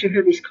oftentimes you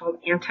hear these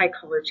called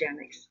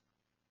anticholinergics.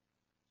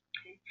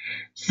 Okay.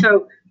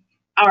 So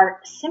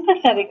our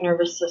sympathetic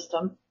nervous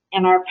system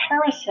and our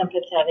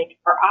parasympathetic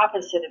are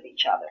opposite of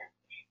each other,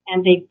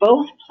 and they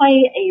both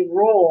play a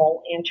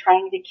role in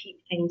trying to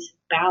keep things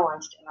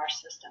balanced in our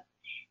system.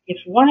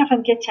 If one of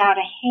them gets out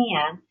of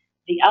hand,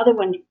 the other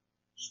one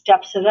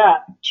steps it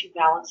up to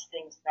balance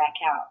things back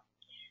out.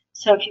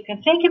 So if you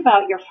can think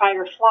about your fight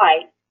or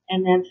flight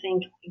and then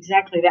think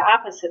exactly the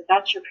opposite,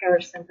 that's your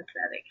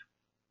parasympathetic.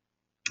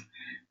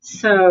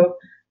 So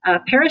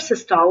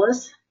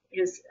parasystolic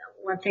is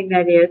one thing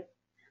that it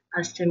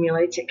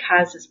stimulates. It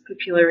causes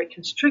pupillary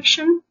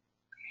constriction.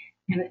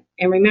 And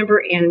remember,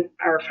 in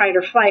our fight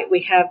or flight,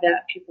 we have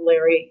that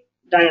pupillary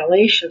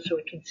dilation so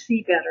we can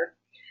see better.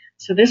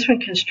 So this one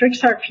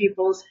constricts our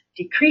pupils,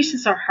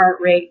 decreases our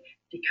heart rate,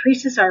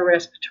 decreases our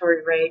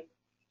respiratory rate,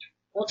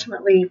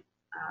 ultimately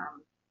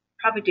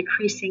probably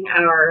decreasing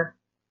our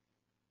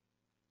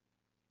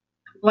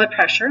blood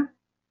pressure.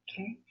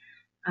 Okay.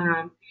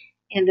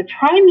 And the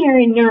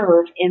primary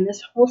nerve in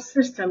this whole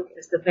system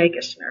is the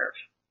vagus nerve.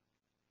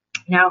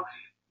 Now,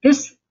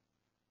 this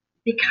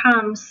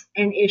becomes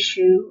an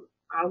issue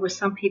with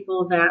some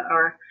people that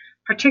are,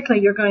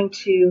 particularly, you're going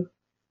to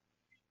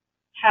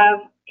have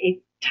a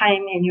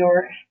time in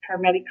your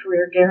paramedic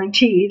career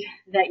guaranteed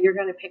that you're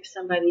going to pick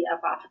somebody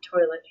up off a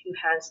toilet who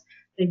has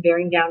been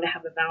bearing down to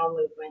have a bowel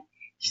movement,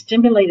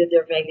 stimulated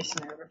their vagus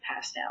nerve, and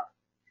passed out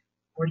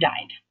or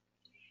died.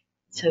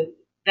 So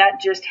that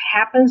just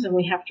happens, and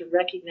we have to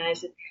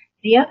recognize it.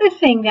 The other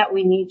thing that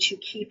we need to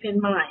keep in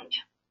mind,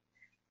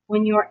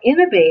 when you're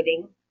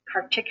intubating,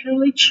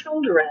 particularly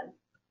children,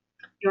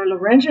 your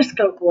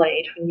laryngoscope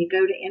blade, when you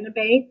go to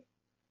intubate,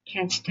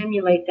 can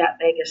stimulate that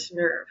vagus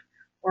nerve.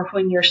 Or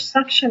when you're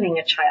suctioning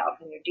a child,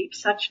 when you're deep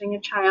suctioning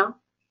a child,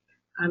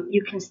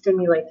 you can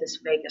stimulate this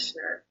vagus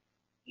nerve.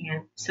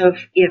 And so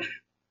if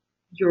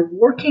you're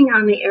working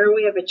on the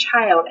airway of a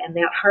child and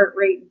that heart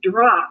rate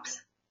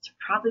drops, it's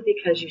probably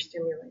because you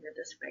stimulated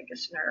this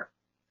vagus nerve.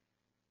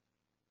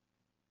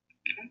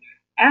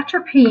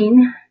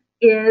 Atropine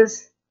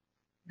is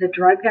the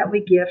drug that we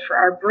give for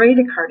our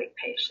bradycardic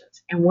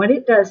patients. And what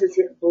it does is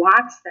it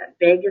blocks that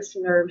vagus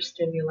nerve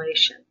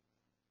stimulation.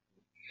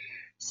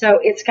 So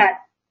it's got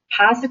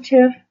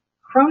positive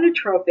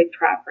chronotropic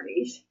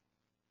properties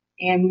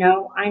and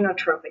no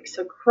inotropic.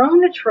 So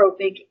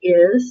chronotropic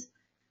is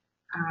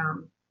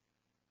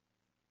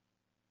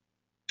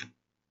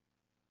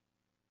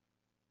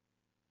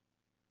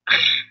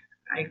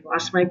I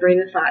lost my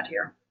brain of thought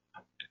here.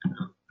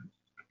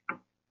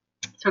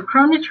 So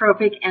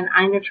chronotropic and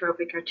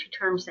inotropic are two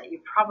terms that you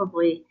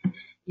probably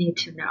need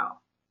to know.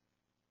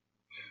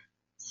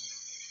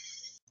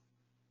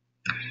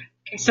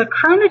 Okay, so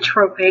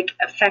chronotropic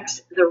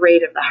affects the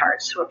rate of the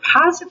heart. So a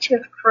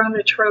positive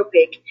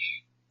chronotropic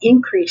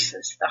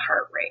increases the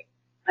heart rate.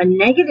 A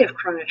negative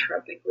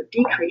chronotropic would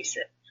decrease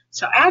it.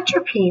 So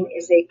atropine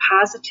is a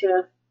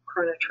positive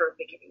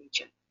chronotropic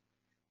agent.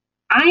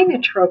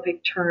 Inotropic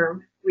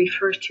term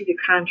refers to the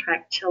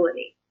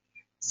contractility.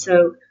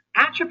 So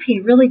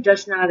atropine really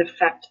does not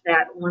affect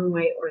that one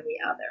way or the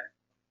other.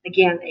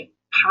 Again, a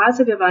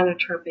positive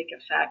inotropic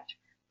effect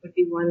would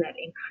be one that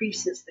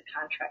increases the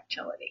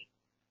contractility,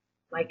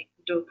 like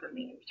dopamine.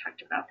 We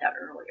talked about that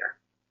earlier.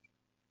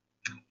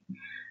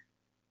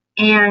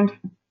 And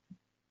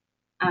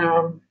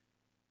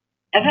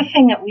other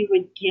thing that we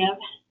would give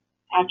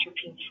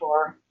atropine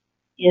for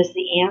is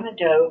the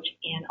antidote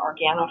in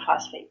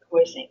organophosphate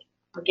poisoning.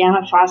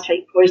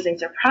 Organophosphate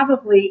poisonings are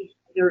probably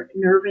they're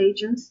nerve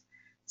agents.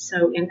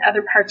 So in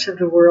other parts of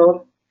the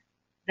world,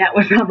 that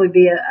would probably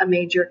be a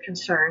major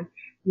concern.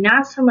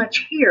 Not so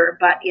much here,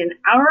 but in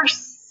our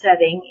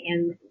setting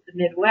in the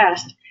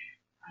Midwest,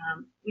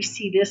 we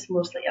see this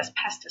mostly as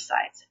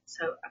pesticides.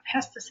 So a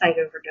pesticide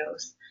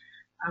overdose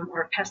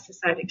or a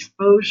pesticide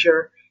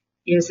exposure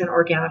is an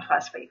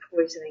organophosphate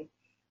poisoning.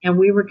 And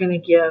we were going to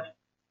give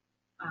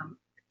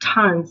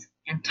tons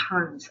and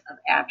tons of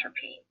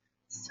atropine.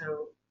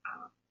 So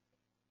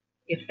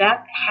if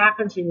that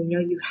happens and you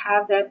know you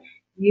have that,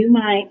 you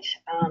might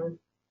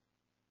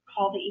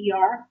call the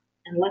ER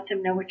and let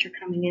them know what you're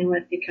coming in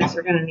with because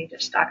they're going to need to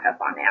stock up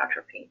on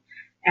atropine,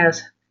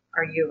 as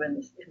are you in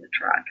the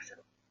truck. So.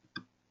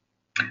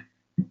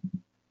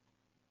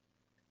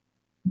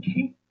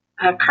 Okay.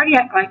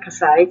 Cardiac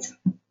glycosides,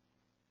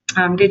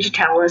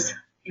 digitalis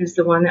is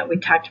the one that we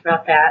talked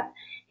about that.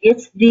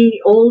 It's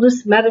the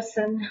oldest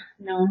medicine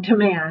known to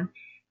man.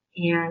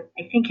 And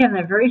I think in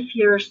the very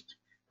first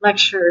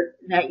lecture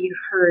that you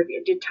heard,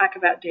 it did talk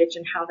about dig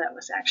and how that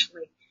was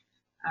actually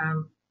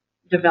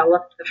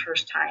developed the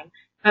first time.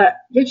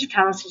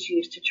 Digitalis is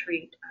used to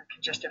treat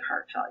congestive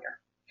heart failure.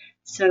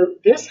 So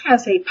this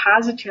has a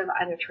positive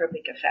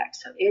inotropic effect.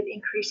 So it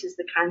increases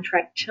the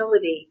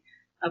contractility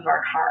of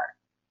our heart.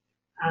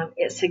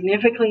 It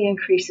significantly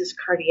increases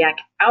cardiac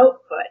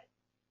output.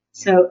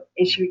 So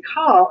as you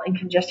recall, in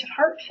congestive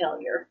heart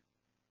failure,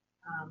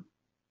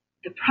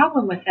 the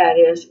problem with that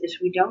is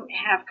we don't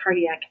have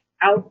cardiac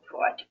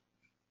output.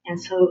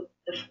 And so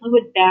the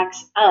fluid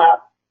backs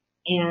up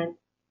and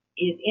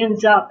it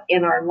ends up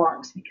in our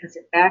lungs because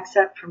it backs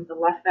up from the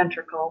left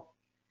ventricle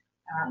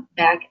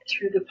back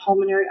through the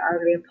pulmonary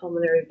artery and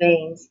pulmonary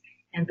veins.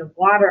 And the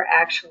water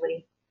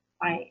actually,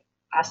 by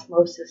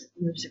osmosis,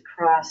 moves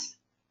across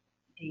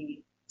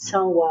the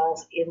cell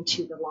walls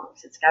into the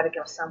lungs. It's got to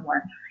go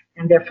somewhere.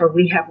 And therefore,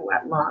 we have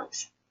wet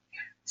lungs.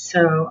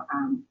 So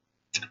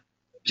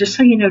just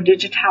so you know,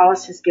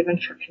 digitalis is given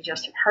for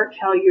congestive heart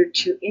failure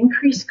to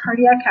increase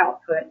cardiac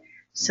output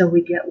so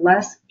we get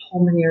less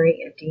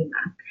pulmonary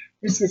edema.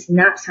 This is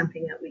not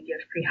something that we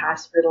give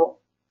pre-hospital,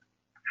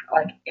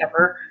 like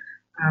ever,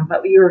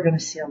 but we are going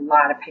to see a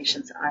lot of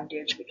patients on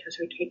dig because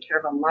we take care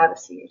of a lot of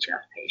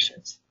CHF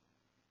patients.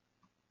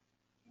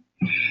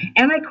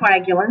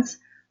 Anticoagulants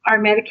are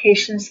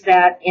medications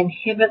that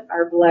inhibit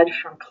our blood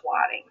from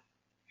clotting.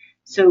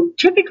 So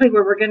typically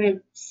where we're going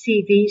to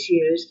see these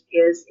used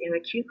is in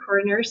acute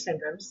coronary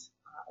syndromes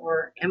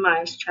or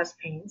MIs, chest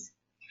pains.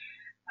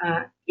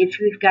 If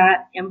we've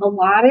got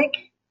embolotic,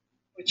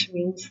 which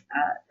means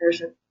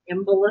there's an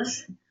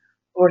embolus,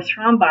 or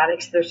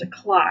thrombotics, there's a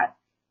clot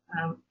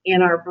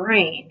in our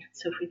brain.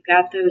 So if we've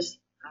got those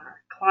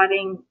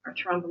clotting or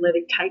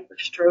thrombolytic type of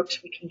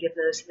strokes, we can give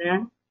those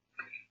then.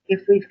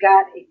 If we've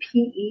got a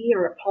PE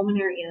or a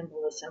pulmonary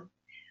embolism,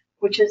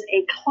 which is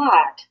a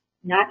clot,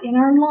 not in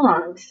our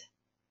lungs,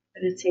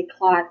 but it's a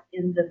clot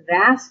in the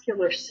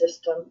vascular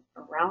system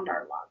around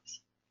our lungs.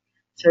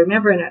 So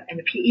remember, in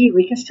a PE,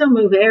 we can still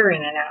move air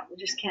in and out. We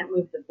just can't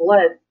move the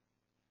blood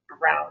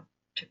around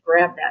to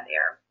grab that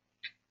air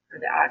or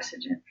the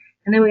oxygen.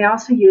 And then we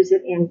also use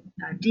it in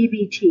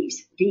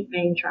DVTs, deep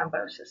vein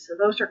thrombosis. So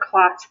those are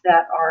clots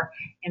that are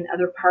in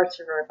other parts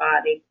of our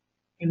body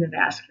in the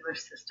vascular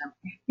system.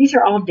 These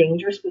are all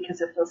dangerous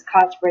because if those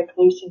clots break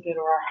loose and go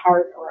to our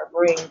heart or our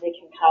brain, they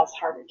can cause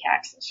heart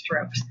attacks and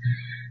strokes.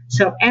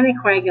 So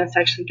anticoagulants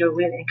actually go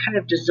in and kind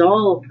of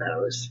dissolve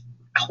those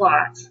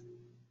clots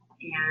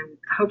and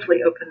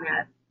hopefully open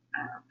that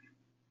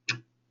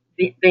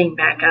vein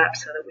back up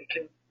so that we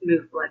can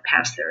move blood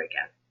past there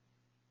again.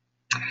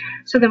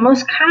 So the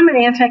most common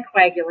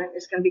anticoagulant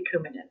is going to be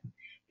Coumadin.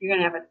 You're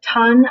going to have a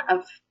ton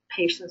of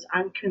patients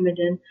on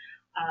Coumadin.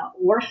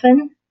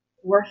 Warfarin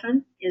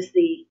is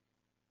the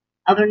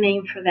other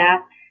name for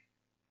that.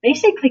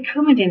 Basically,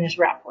 Coumadin is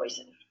rat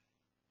poison.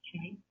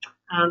 Okay,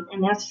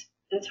 and that's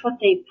what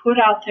they put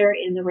out there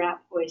in the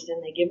rat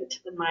poison. They give it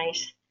to the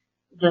mice.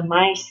 The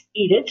mice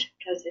eat it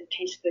because it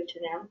tastes good to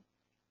them,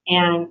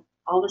 and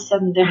all of a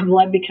sudden their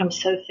blood becomes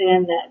so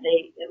thin that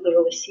it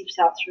literally seeps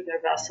out through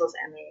their vessels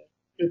and they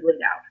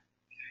bleed out.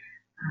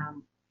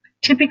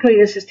 Typically,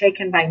 this is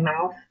taken by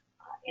mouth,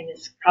 and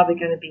it's probably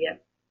going to be a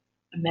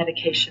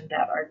medication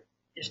that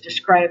is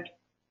prescribed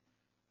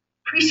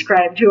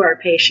to our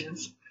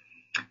patients.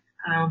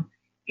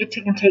 It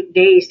can take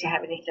days to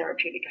have any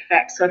therapeutic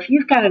effect. So if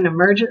you've got an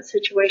emergent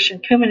situation,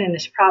 Coumadin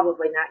is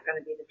probably not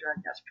going to be the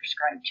drug that's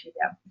prescribed to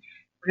them.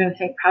 We're going to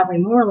think probably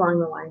more along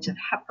the lines of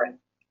heparin.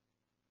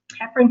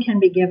 Heparin can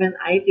be given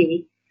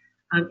IV.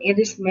 It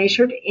is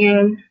measured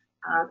in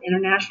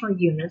international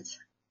units,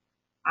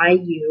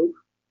 IU,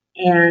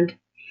 and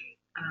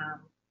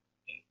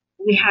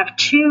we have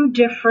two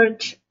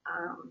different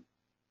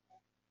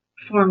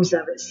forms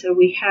of it. So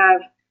we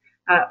have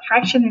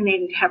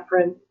fractionated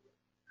heparin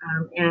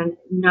and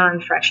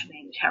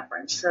non-fractionated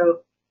heparin.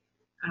 So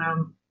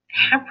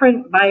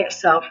heparin by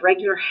itself,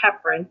 regular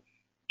heparin,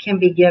 can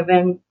be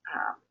given,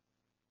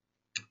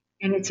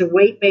 and it's a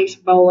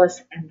weight-based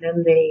bolus, and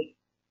then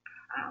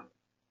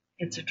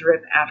it's a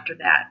drip after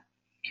that.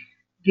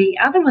 The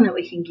other one that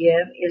we can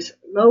give is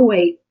low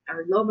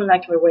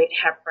molecular weight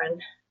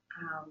heparin.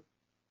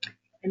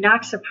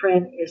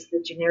 Enoxaparin is the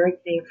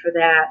generic name for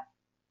that.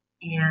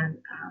 And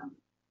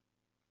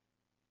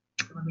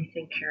let me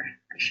think here.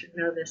 I should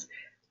know this.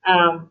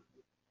 I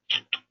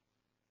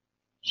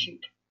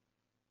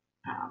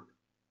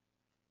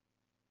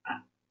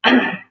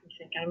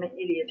think I'm an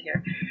idiot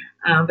here.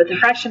 But the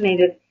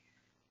fractionated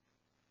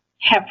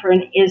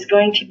heparin is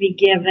going to be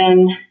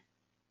given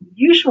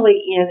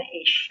usually in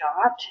a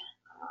shot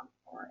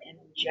or an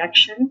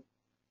injection.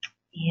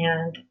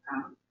 And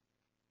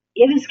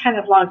it is kind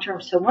of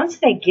long-term. So once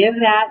they give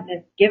that,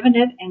 they've given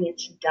it and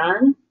it's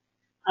done,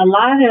 a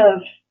lot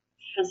of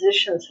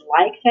physicians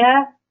like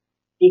that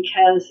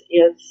because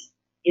it's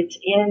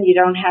in, you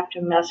don't have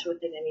to mess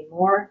with it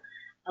anymore.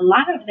 A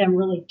lot of them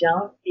really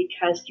don't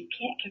because you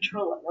can't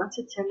control it. Once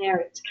it's in there,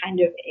 it's kind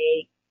of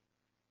a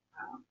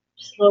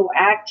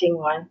slow-acting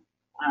one.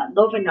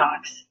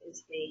 Lovenox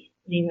is the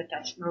name that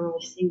that's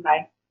normally seen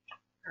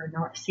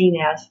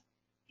as.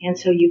 And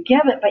so you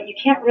give it, but you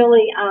can't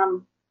really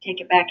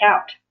take it back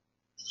out.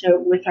 So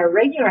with our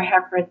regular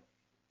heparin,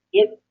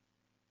 it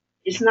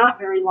is not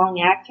very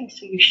long-acting,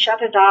 so you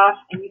shut it off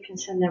and you can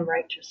send them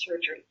right to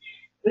surgery.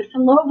 With the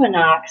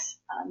Lovenox,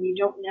 you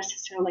don't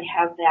necessarily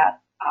have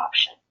that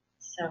option.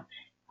 So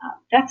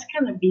that's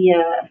going to be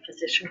a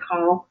physician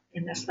call,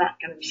 and that's not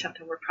going to be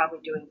something we're probably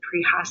doing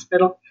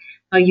pre-hospital.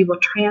 You will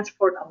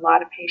transport a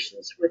lot of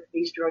patients with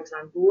these drugs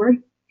on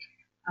board.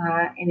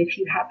 And if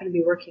you happen to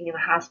be working in a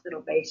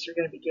hospital base, you're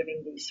going to be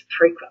giving these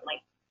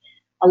frequently.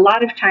 A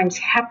lot of times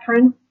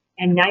heparin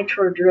and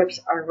nitro drips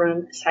are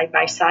run side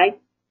by side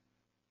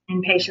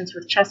in patients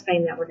with chest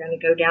pain that we're going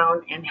to go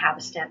down and have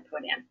a stent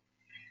put in.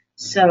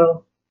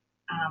 So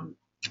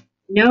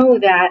know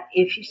that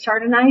if you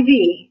start an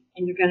IV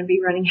and you're going to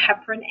be running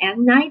heparin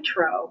and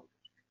nitro,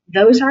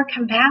 those are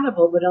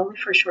compatible, but only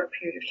for a short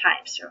period of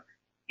time. So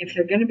if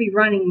they're going to be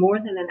running more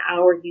than an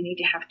hour, you need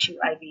to have 2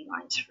 IV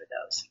lines for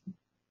those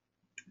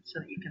so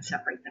that you can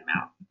separate them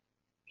out.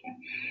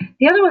 Okay.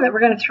 The other one that we're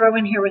going to throw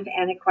in here with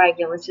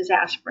anticoagulants is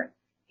aspirin.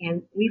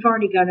 And we've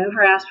already gone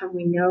over aspirin.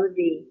 We know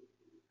the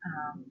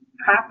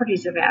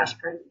properties of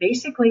aspirin.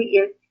 Basically,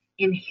 it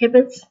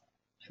inhibits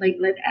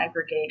platelet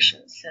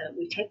aggregation. So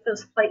we take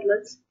those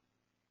platelets.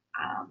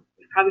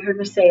 You've probably heard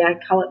me say I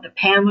call it the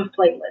PAM of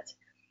platelets.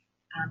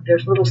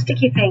 There's little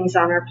sticky things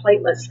on our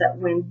platelets that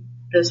when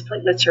those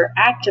platelets are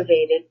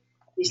activated,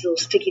 these little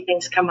sticky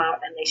things come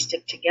out and they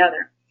stick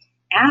together.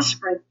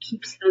 Aspirin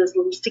keeps those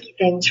little sticky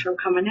things from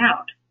coming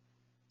out.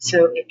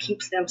 So it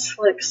keeps them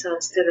slick. So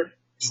instead of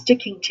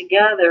sticking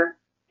together,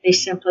 they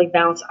simply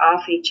bounce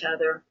off each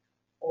other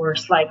or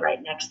slide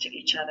right next to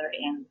each other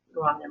and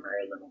go on their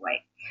merry little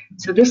way.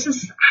 So this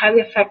is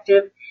highly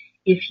effective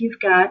if you've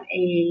got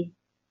a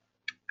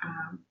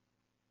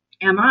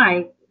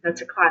MI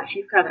that's a clot. If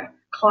you've got a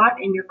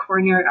clot in your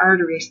coronary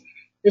arteries,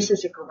 this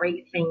is a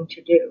great thing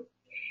to do.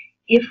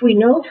 If we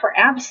know for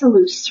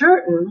absolute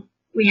certain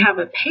we have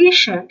a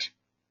patient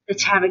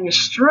that's having a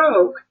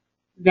stroke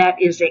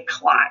that is a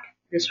clot,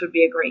 this would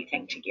be a great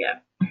thing to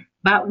give.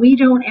 But we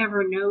don't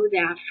ever know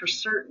that for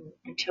certain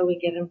until we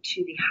get them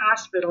to the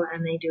hospital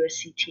and they do a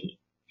CT.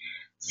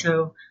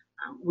 So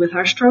with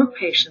our stroke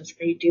patients,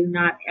 they do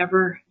not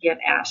ever get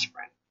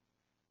aspirin.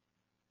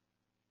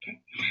 Okay.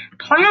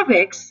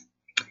 Plavix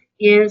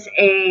is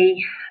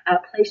a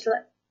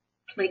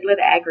platelet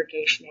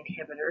aggregation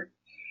inhibitor.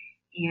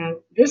 And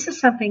this is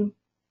something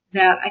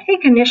that I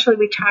think initially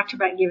we talked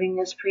about giving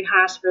this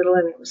pre-hospital,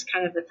 and it was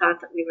kind of the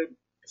thought that we would,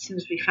 as soon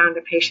as we found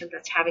a patient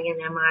that's having an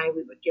MI,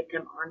 we would get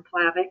them on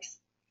Plavix.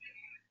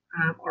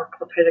 or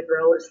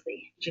clopidogrel is the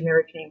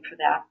generic name for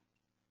that.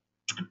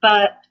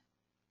 But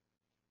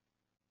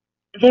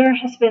there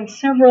has been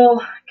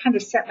several kind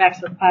of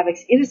setbacks with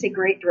Plavix. It is a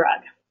great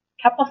drug.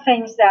 A couple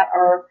things that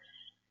are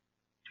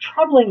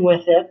troubling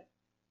with it.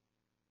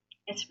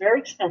 It's very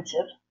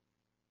expensive.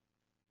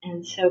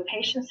 And so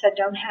patients that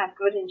don't have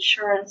good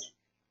insurance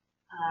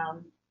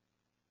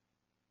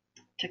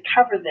to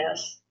cover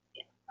this,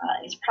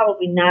 it's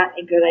probably not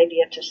a good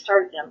idea to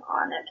start them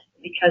on it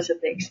because of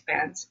the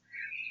expense.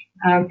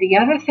 The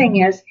other thing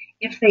is,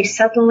 if they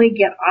suddenly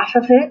get off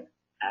of it,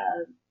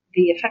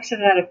 the effects of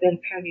that have been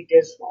fairly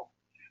dismal,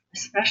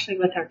 especially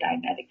with our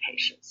diabetic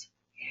patients.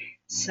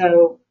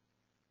 So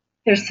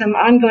there's some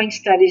ongoing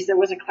studies. There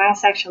was a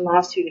class action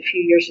lawsuit a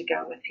few years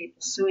ago with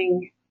people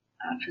suing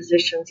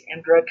physicians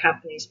and drug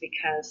companies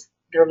because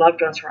their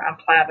loved ones were on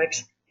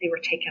Plavix. They were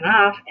taken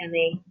off and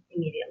they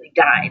immediately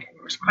died. And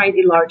there was quite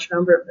a large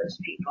number of those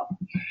people.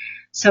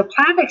 So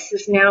Plavix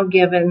is now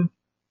given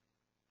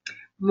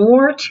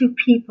more to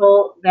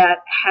people that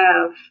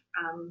have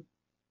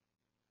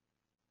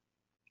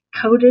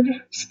coated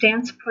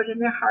stents put in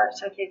their heart.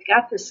 So they've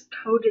got this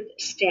coated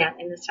stent,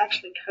 and it's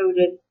actually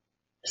coated.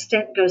 The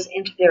stent goes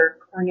into their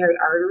coronary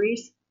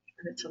arteries,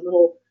 and it's a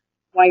little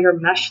wire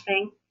mesh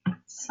thing.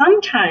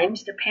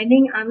 Sometimes,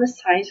 depending on the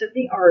size of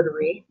the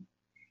artery,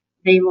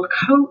 they will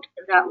coat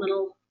that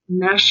little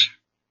mesh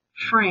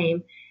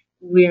frame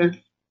with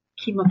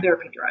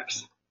chemotherapy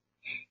drugs.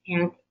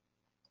 And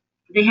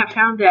they have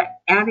found that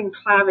adding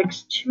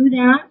Plavix to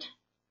that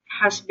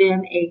has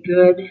been a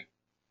good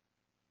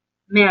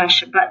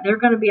mesh, but they're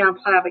going to be on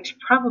Plavix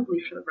probably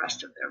for the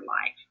rest of their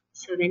life.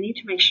 So they need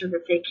to make sure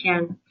that they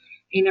can,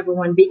 number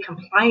one, be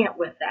compliant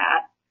with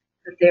that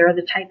they're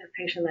the type of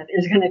patient that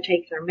is going to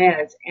take their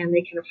meds and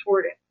they can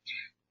afford it,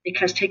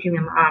 because taking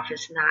them off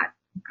has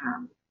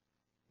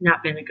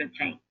not been a good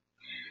thing.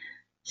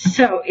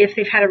 So if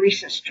they've had a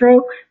recent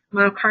stroke,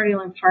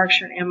 myocardial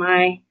infarction, or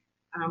MI,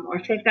 or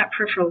if they've got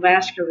peripheral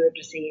vascular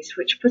disease,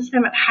 which puts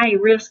them at high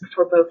risk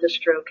for both a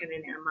stroke and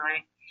an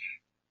MI,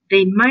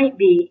 they might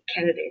be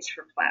candidates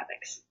for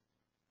Plavix.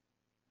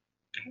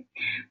 Okay.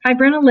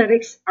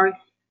 Fibrinolytics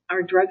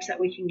are drugs that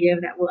we can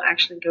give that will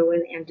actually go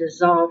in and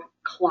dissolve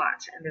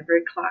clots, and they're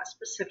very clot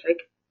specific.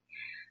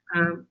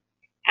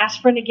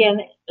 Aspirin, again,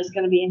 is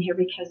going to be in here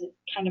because it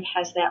kind of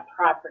has that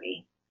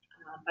property.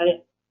 But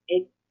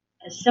it,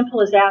 as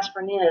simple as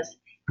aspirin is,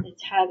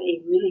 it's had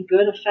a really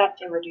good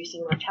effect in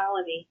reducing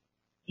mortality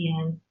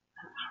in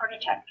heart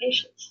attack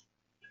patients.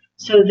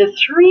 So the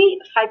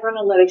three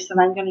fibrinolytics that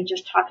I'm going to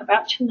just talk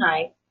about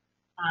tonight,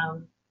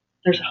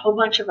 there's a whole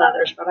bunch of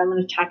others, but I'm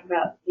going to talk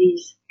about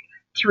these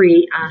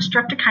three.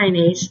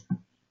 Streptokinase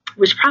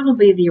was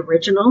probably the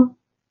original,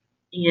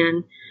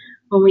 and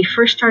when we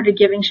first started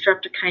giving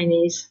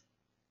streptokinase,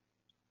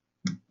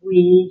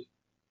 we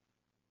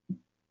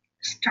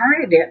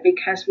started it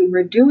because we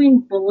were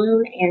doing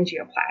balloon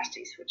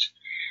angioplasties, which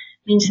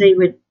means they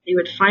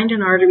would find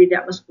an artery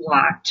that was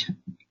blocked.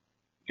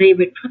 They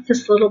would put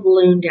this little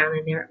balloon down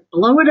in there,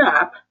 blow it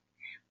up,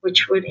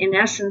 which would, in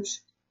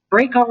essence,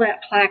 break all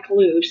that plaque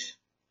loose,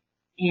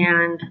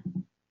 and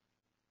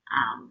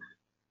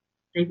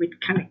they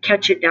would kind of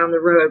catch it down the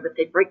road, but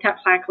they'd break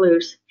that plaque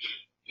loose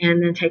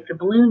and then take the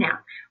balloon out.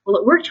 Well,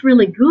 it worked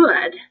really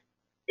good,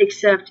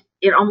 except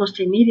it almost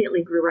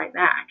immediately grew right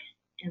back.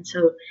 And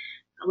so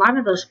a lot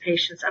of those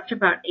patients, up to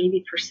about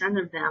 80%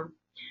 of them,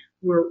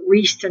 were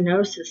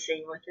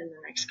restenosising within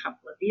the next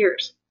couple of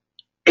years.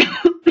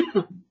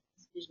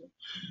 Excuse me.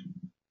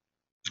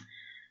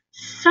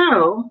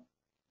 So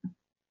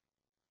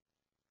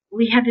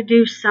we had to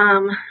do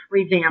some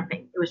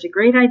revamping. It was a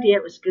great idea.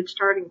 It was a good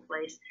starting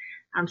place.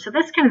 So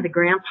that's kind of the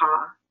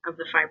grandpa of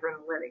the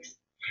fibrinolytics.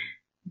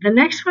 The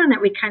next one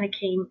that we kind of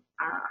came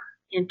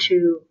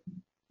into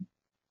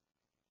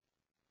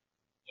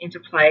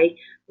play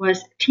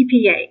was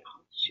TPA.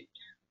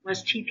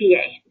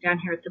 Down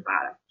here at the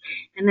bottom.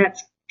 And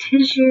that's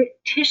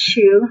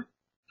tissue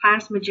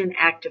plasminogen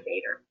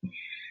activator.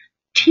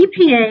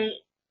 TPA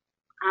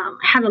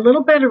had a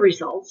little better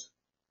results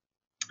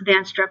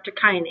than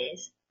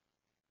streptokinase,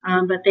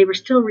 but they were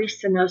still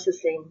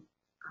restenosising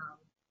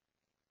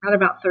at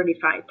about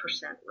 35%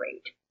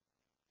 rate.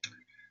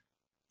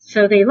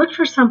 So they looked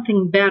for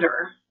something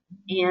better,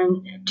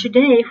 and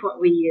today what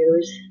we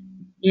use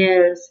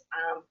is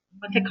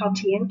what they call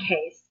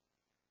TNKase,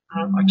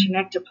 or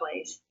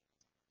tenecteplase.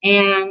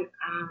 And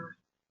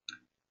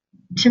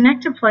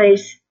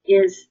tenecteplase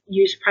is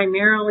used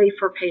primarily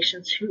for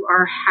patients who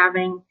are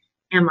having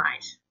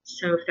MIs.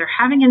 So if they're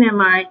having an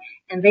MI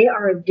and they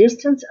are a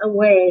distance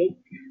away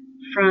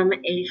from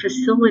a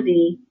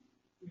facility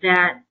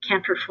that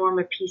can perform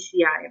a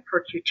PCI, a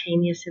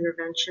percutaneous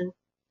intervention,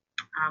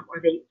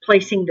 or they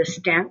placing the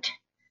stent.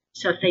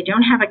 So if they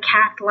don't have a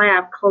cath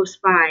lab close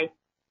by,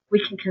 we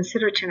can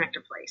consider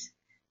tenecteplase,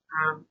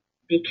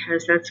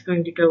 because that's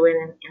going to go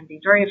in and be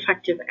very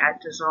effective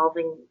at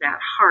dissolving that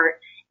heart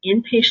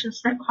in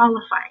patients that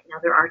qualify. Now,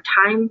 there are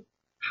time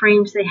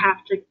frames they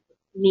have to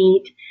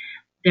meet.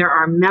 There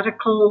are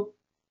medical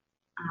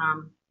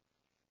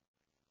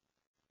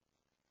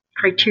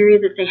criteria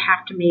that they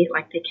have to meet,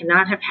 like they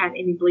cannot have had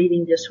any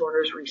bleeding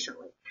disorders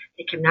recently.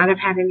 They cannot have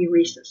had any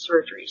recent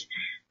surgeries.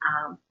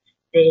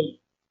 They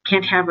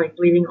can't have like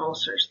bleeding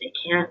ulcers. They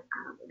can't,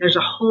 there's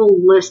a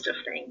whole list of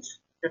things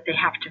that they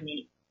have to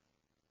meet.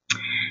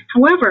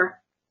 However,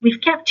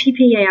 we've kept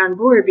TPA on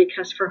board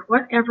because for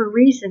whatever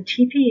reason,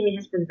 TPA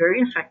has been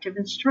very effective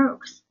in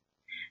strokes.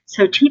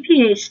 So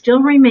TPA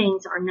still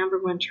remains our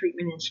 #1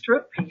 treatment in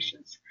stroke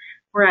patients,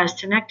 whereas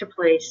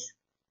tenecteplase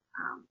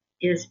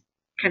is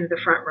kind of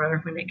the front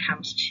runner when it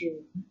comes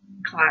to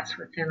clots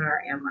within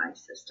our MI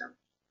system.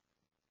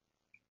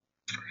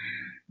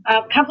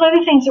 A couple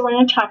other things that we're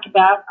going to talk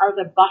about are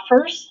the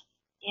buffers.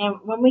 And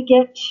when we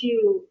get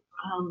to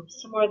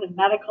some more of the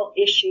medical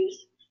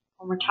issues,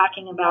 when we're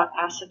talking about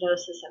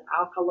acidosis and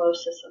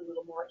alkalosis a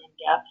little more in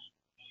depth,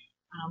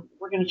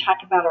 we're going to talk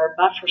about our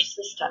buffer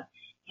system.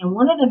 And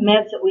one of the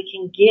meds that we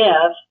can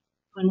give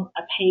when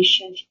a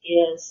patient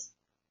is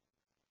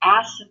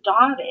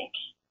acidotic,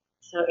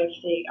 so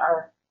if they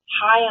are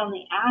high on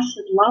the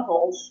acid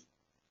levels,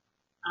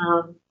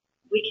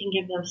 we can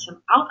give them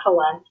some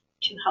alkaline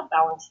to help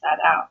balance that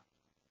out.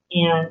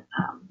 And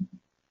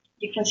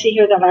you can see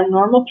here that our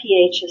normal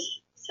pH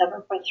is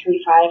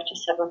 7.35 to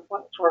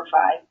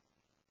 7.45,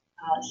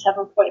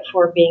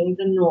 7.4 being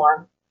the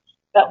norm.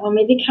 But when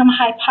we become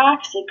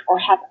hypoxic or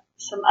have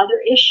some other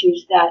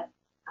issues that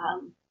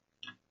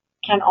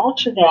can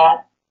alter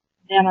that,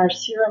 then our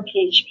serum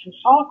pH can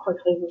fall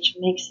quickly, which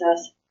makes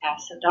us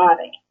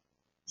acidotic.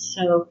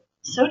 So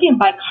sodium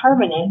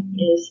bicarbonate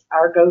is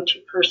our go-to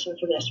person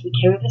for this. We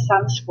carry this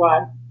on the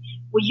squad.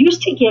 We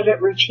used to give it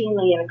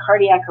routinely in a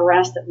cardiac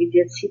arrest that we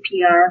did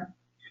CPR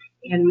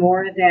in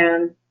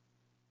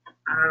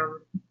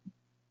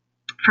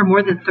for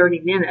more than 30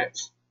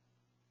 minutes.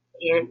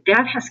 And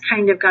that has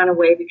kind of gone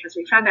away because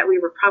we found that we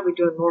were probably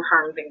doing more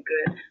harm than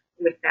good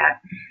with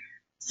that.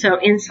 So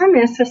in some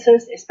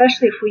instances,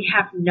 especially if we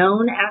have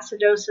known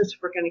acidosis,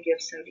 we're going to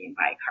give sodium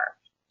bicarb.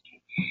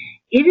 Okay.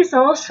 It is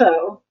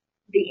also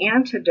the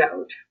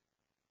antidote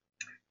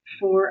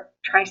for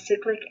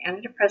tricyclic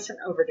antidepressant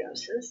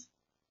overdoses.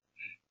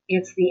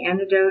 It's the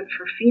antidote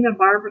for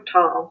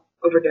phenobarbital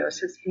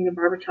overdoses,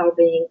 phenobarbital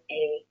being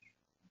a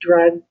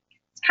drug.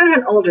 It's kind of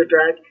an older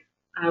drug,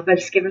 but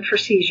it's given for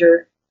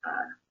seizure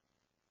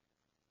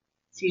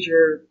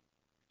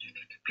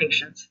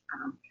patients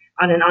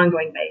on an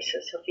ongoing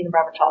basis. So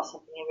phenobarbital is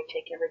something they would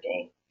take every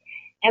day.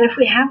 And if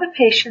we have a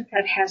patient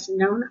that has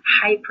known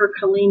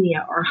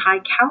hyperkalemia or high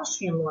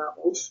calcium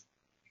levels,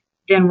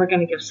 then we're going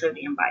to give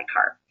sodium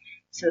bicarb.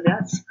 So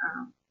that's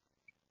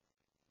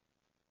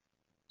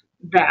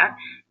that.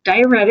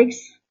 Diuretics.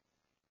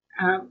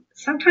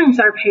 Sometimes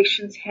our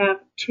patients have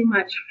too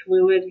much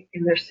fluid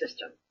in their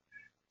system.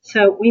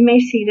 So we may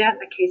see that in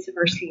the case of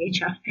our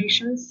CHF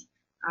patients.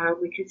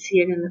 We could see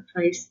it in the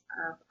place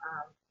of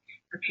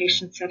our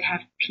patients that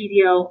have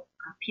pedal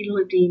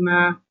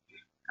edema,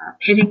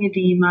 pitting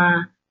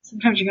edema.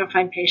 Sometimes you're going to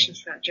find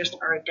patients that just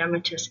are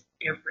edematous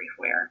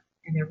everywhere,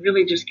 and they're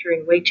really just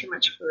carrying way too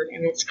much fluid,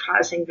 and it's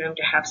causing them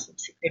to have some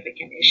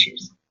significant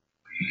issues.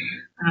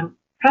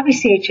 Probably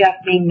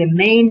CHF being the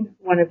main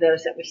one of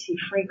those that we see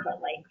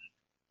frequently.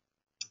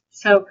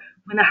 So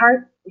when the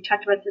heart, we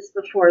talked about this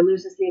before,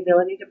 loses the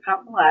ability to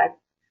pump blood,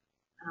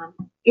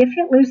 if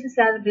it loses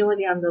that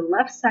ability on the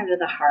left side of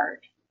the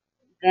heart,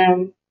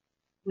 then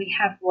we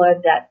have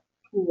blood that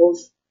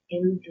pools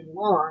in the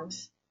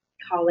lungs,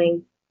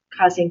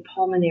 causing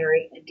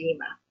pulmonary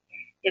edema.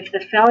 If the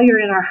failure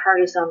in our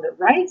heart is on the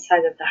right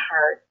side of the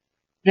heart,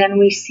 then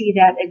we see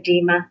that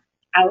edema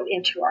out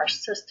into our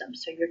system.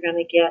 So you're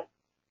going to get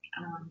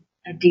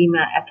edema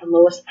at the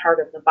lowest part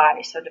of the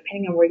body. So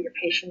depending on where your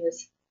patient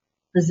is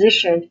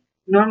positioned,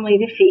 normally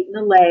the feet and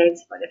the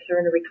legs, but if they're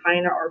in a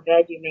recliner or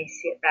bed, you may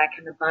see it back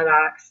in the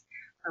buttocks,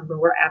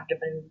 lower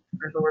abdomen,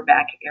 or lower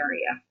back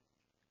area.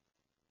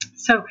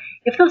 So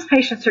if those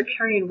patients are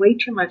carrying way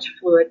too much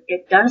fluid,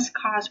 it does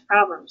cause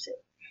problems. It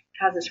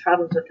causes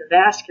problems with the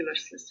vascular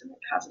system. It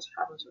causes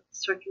problems with the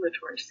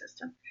circulatory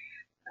system,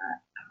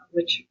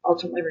 which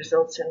ultimately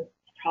results in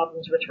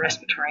problems with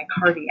respiratory and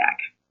cardiac.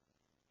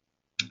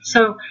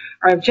 So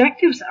our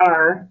objectives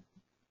are,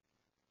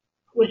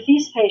 with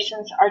these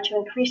patients, are to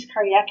increase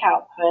cardiac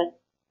output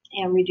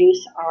and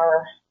reduce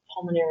our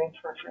pulmonary and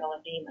peripheral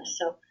edema.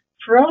 So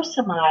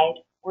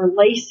furosemide or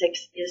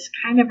Lasix is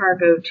kind of our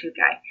go-to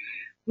guy.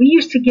 We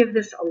used to give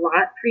this a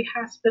lot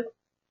pre-hospital.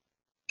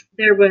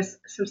 There was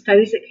some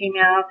studies that came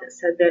out that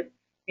said that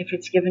if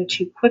it's given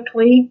too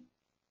quickly,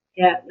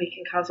 that we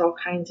can cause all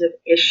kinds of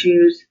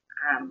issues.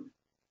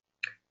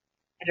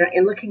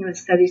 In looking at the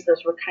studies,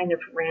 those were kind of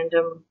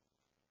random,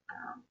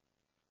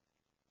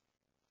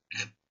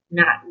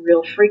 not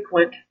real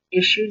frequent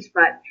issues,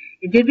 but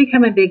it did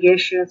become a big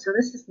issue, and so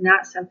this is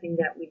not something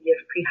that we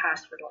give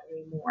pre-hospital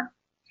anymore,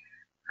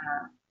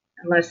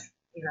 unless,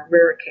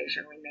 rare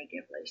occasion we may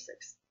give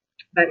Lasix.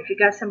 But if you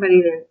got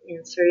somebody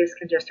in serious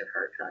congestive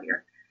heart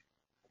failure,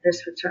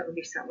 this would certainly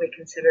be something we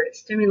consider. It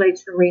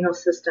stimulates the renal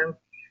system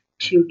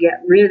to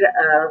get rid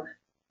of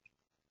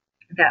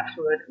that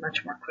fluid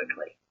much more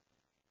quickly.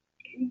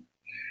 Okay.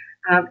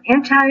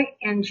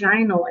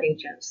 Anti-anginal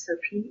agents, so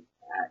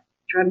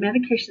drug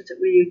medications that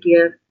we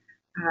give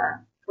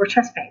for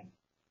chest pain.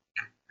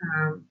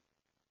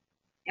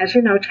 As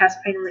you know, chest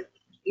pain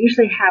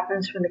usually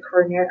happens when the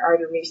coronary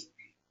arteries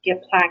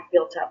get plaque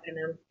built up in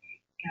them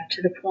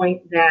to the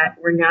point that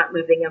we're not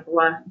moving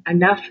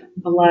enough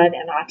blood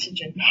and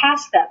oxygen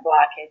past that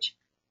blockage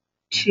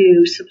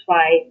to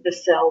supply the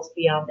cells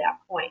beyond that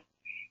point.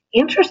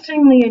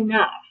 Interestingly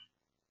enough,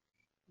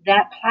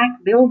 that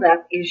plaque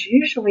buildup is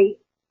usually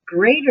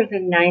greater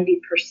than 90%,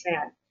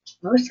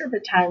 most of the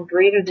time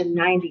greater than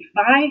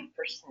 95%,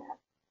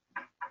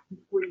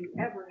 before you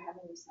ever have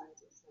any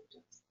signs or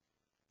symptoms.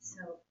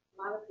 So a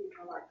lot of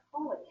people are like,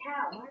 holy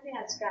cow, my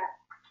dad's got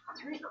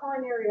 3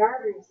 coronary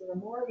arteries that are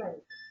more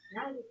than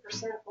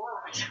 90%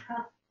 blocked.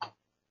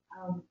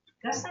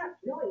 That's not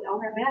really all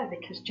that bad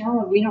because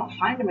generally we don't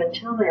find them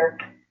until they're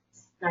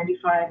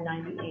 95,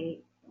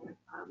 98.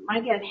 My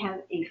dad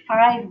had a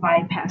 5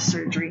 bypass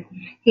surgery.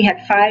 He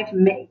had 5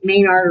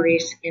 main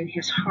arteries in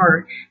his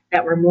heart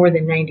that were more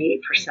than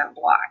 98%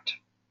 blocked.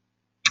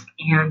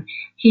 And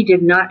he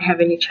did not have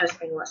any chest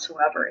pain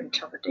whatsoever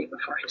until the day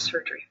before his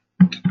surgery.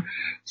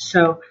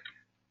 So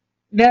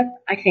that,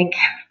 I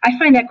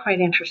find that quite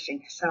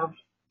interesting. So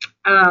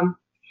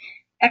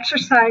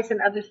exercise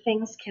and other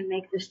things can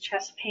make this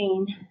chest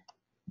pain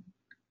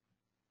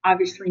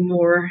obviously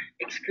more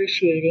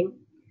excruciating.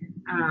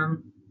 A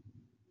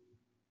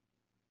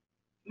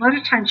lot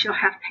of times you'll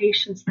have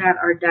patients that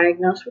are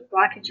diagnosed with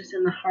blockages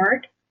in the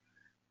heart,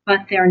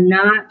 but they're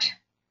not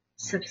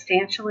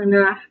substantial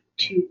enough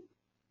to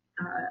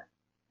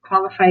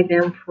qualify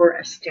them for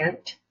a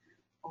stent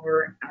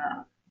or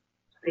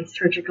a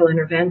surgical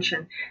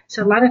intervention.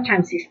 So a lot of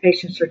times these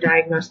patients are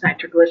diagnosed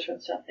nitroglycerin,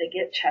 so if they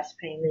get chest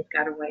pain, they've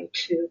got a way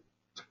to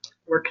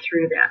work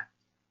through that.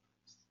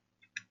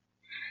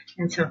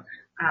 And so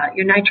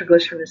your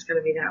nitroglycerin is going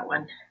to be that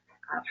one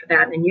for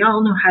that, and you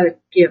all know how to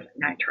give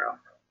nitro.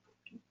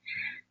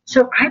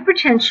 So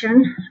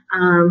hypertension,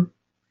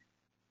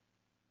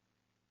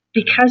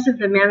 because of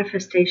the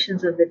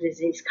manifestations of the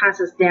disease,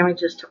 causes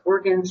damages to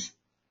organs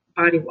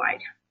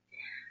body-wide.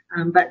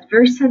 But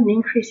very sudden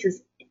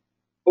increases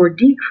or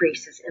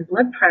decreases in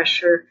blood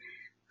pressure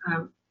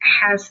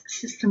has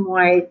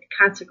system-wide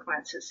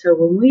consequences. So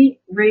when we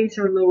raise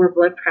or lower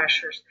blood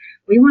pressures,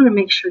 we want to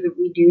make sure that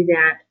we do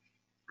that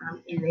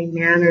in a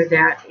manner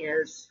that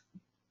is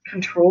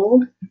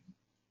controlled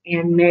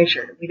and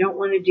measured. We don't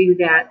want to do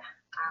that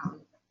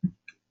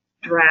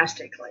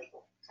drastically.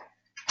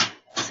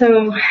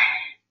 So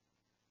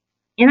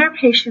in our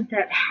patient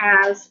that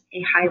has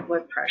a high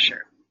blood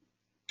pressure,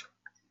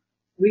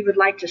 we would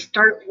like to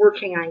start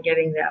working on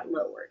getting that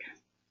lowered.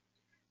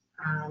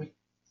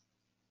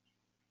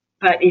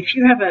 But if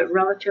you have a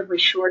relatively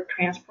short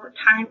transport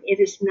time, it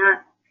is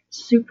not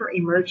super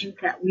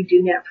emergent that we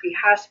do that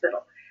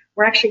pre-hospital.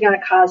 We're actually going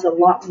to cause a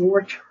lot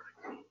more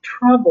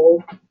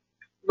trouble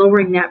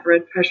lowering that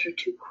blood pressure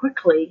too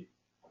quickly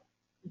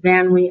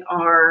than we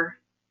are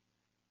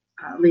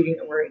leaving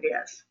it where it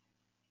is.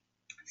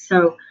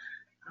 So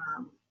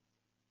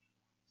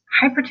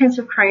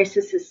hypertensive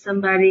crisis is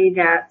somebody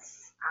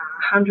that's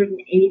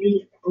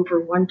 180 over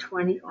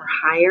 120 or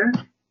higher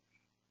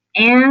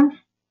and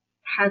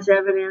has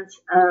evidence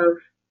of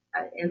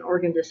an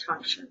organ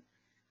dysfunction,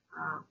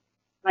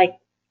 like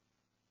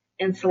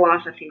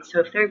encephalopathy. So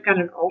if they've got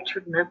an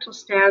altered mental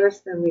status,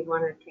 then we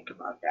want to think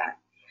about that.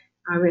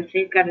 If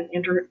they've got an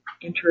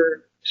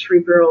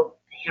intracerebral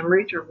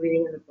hemorrhage or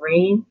bleeding in the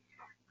brain,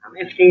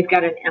 if they've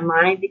got an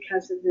MI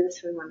because of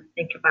this, we want to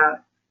think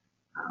about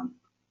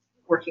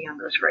working on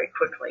those very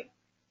quickly.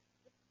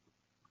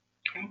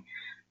 Okay.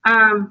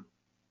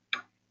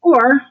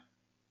 Or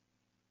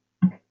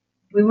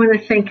we want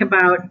to think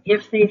about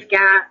if they've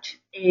got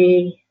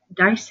a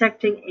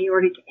dissecting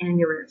aortic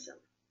aneurysm.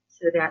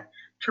 So that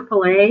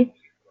AAA,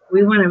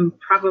 we want to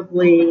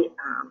probably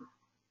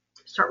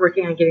start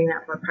working on getting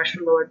that blood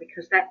pressure lowered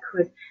because that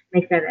could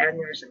make that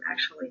aneurysm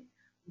actually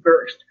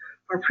burst.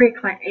 Or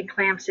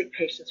preeclamptic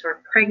patients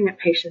or pregnant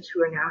patients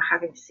who are now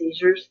having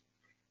seizures,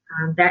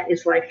 that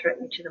is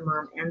life-threatening to the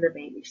mom and the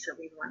baby, so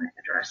we want to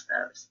address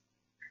those.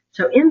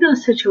 So in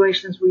those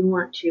situations, we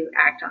want to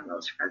act on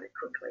those fairly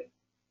quickly.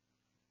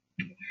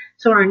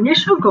 So our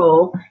initial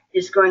goal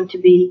is going to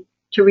be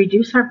to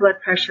reduce our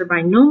blood pressure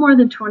by no more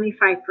than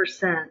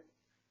 25%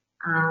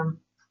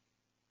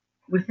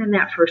 within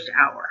that first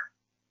hour.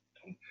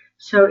 Okay.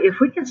 So if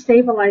we can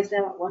stabilize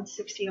them at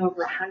 160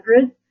 over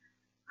 100,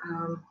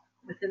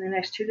 within the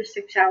next 2 to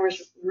 6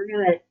 hours, we're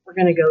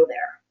gonna go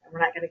there, and we're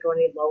not gonna go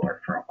any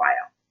lower for a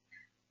while.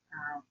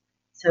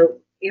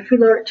 So if we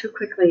lower it too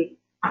quickly,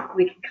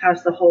 we can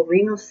cause the whole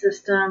renal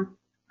system,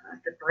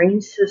 the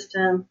brain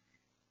system,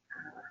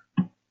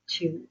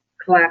 to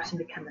collapse and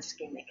become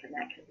ischemic, and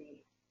that can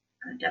be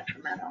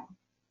detrimental.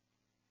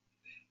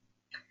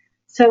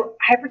 So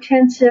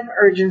hypertensive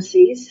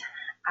urgencies,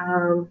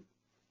 other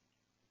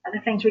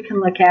things we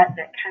can look at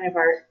that kind of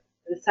are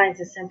the signs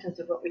and symptoms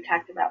of what we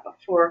talked about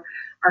before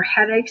are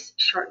headaches,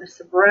 shortness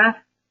of breath,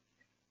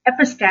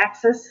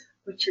 epistaxis,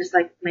 which is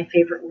like my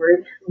favorite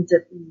word, means a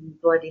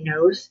bloody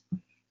nose,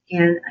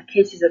 and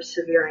cases of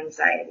severe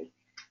anxiety.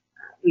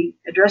 We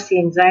address the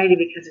anxiety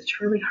because it's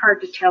really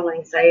hard to tell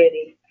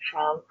anxiety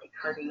from a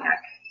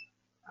cardiac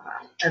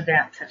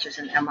event such as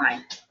an MI.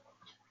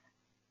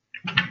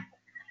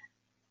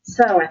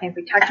 So I think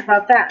we talked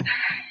about that.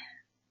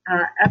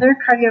 Other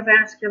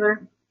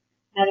cardiovascular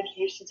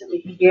medications that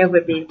we can give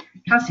would be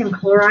calcium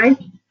chloride.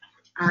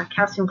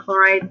 Calcium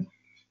chloride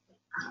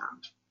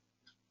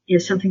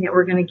is something that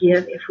we're going to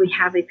give if we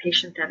have a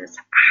patient that is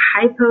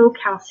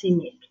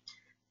hypocalcemic.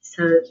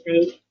 So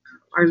they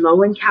are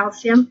low in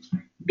calcium.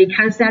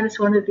 Because that is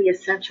one of the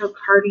essential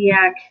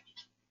cardiac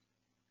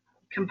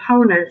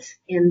components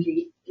in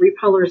the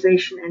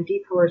repolarization and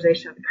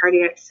depolarization of the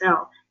cardiac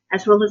cell,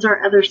 as well as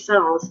our other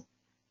cells,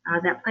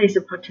 that plays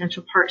a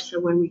potential part.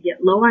 So when we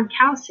get low on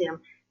calcium,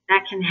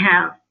 that can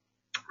have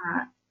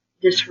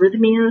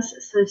dysrhythmias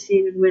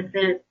associated with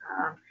it,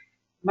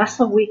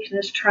 muscle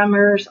weakness,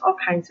 tremors, all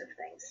kinds of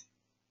things.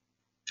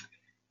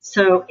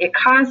 So it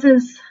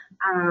causes,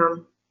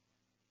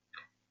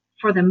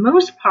 for the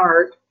most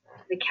part,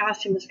 the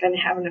calcium is going to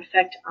have an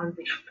effect on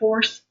the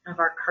force of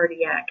our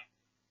cardiac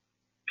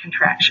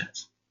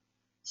contractions.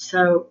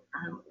 So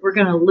we're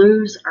going to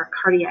lose our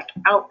cardiac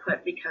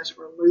output because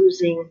we're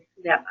losing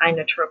that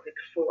inotropic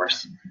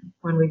force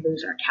when we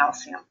lose our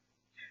calcium.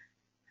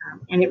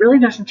 And it really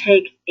doesn't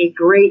take a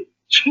great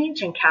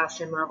change in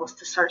calcium levels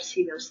to start to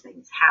see those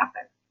things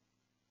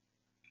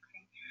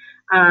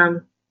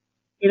happen.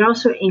 It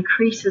also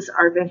increases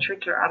our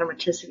ventricular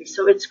automaticity.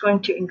 So it's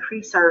going to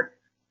increase our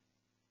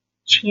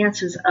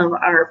chances of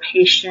our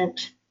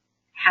patient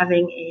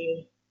having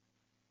a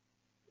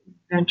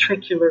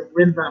ventricular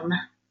rhythm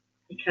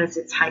because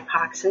it's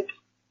hypoxic.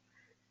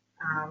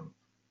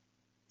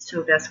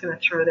 So that's going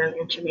to throw them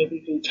into maybe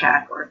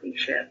VTAC or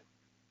VFib,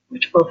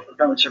 which both of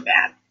those are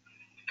bad.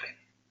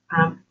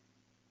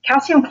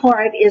 Calcium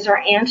chloride is our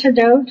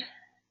antidote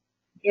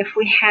if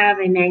we have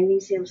a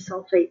magnesium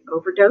sulfate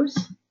overdose.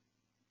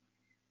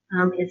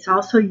 It's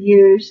also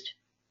used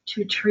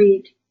to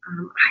treat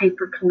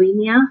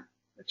hyperkalemia,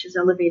 which is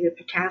elevated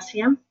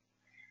potassium.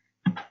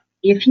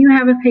 If you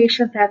have a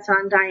patient that's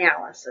on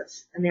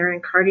dialysis and they're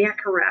in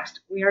cardiac arrest,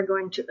 we are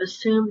going to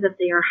assume that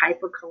they are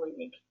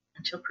hypokalemic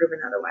until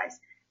proven otherwise.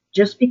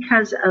 Just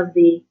because of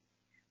the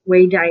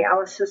way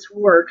dialysis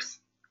works,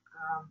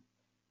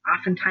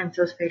 oftentimes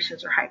those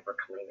patients are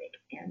hyperkalemic,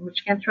 and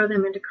which can throw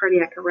them into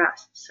cardiac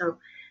arrest. So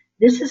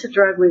this is a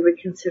drug we would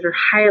consider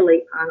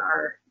highly on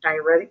our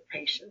diuretic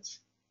patients,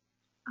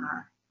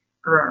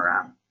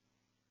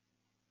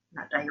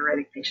 not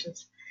diuretic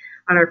patients,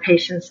 on our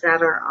patients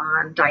that are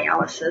on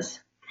dialysis.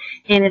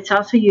 And it's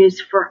also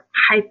used for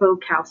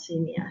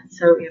hypocalcemia.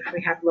 So if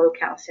we have low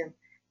calcium,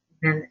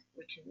 then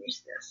we can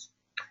use this.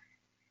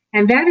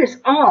 And that is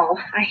all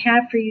I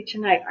have for you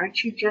tonight.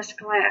 Aren't you just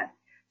glad?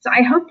 So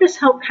I hope this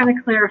helped kind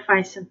of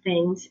clarify some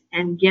things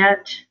and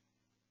get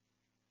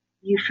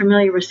you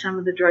familiar with some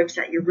of the drugs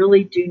that you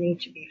really do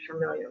need to be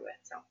familiar with.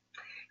 So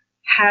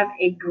have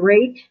a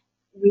great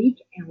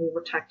week, and we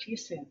will talk to you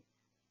soon.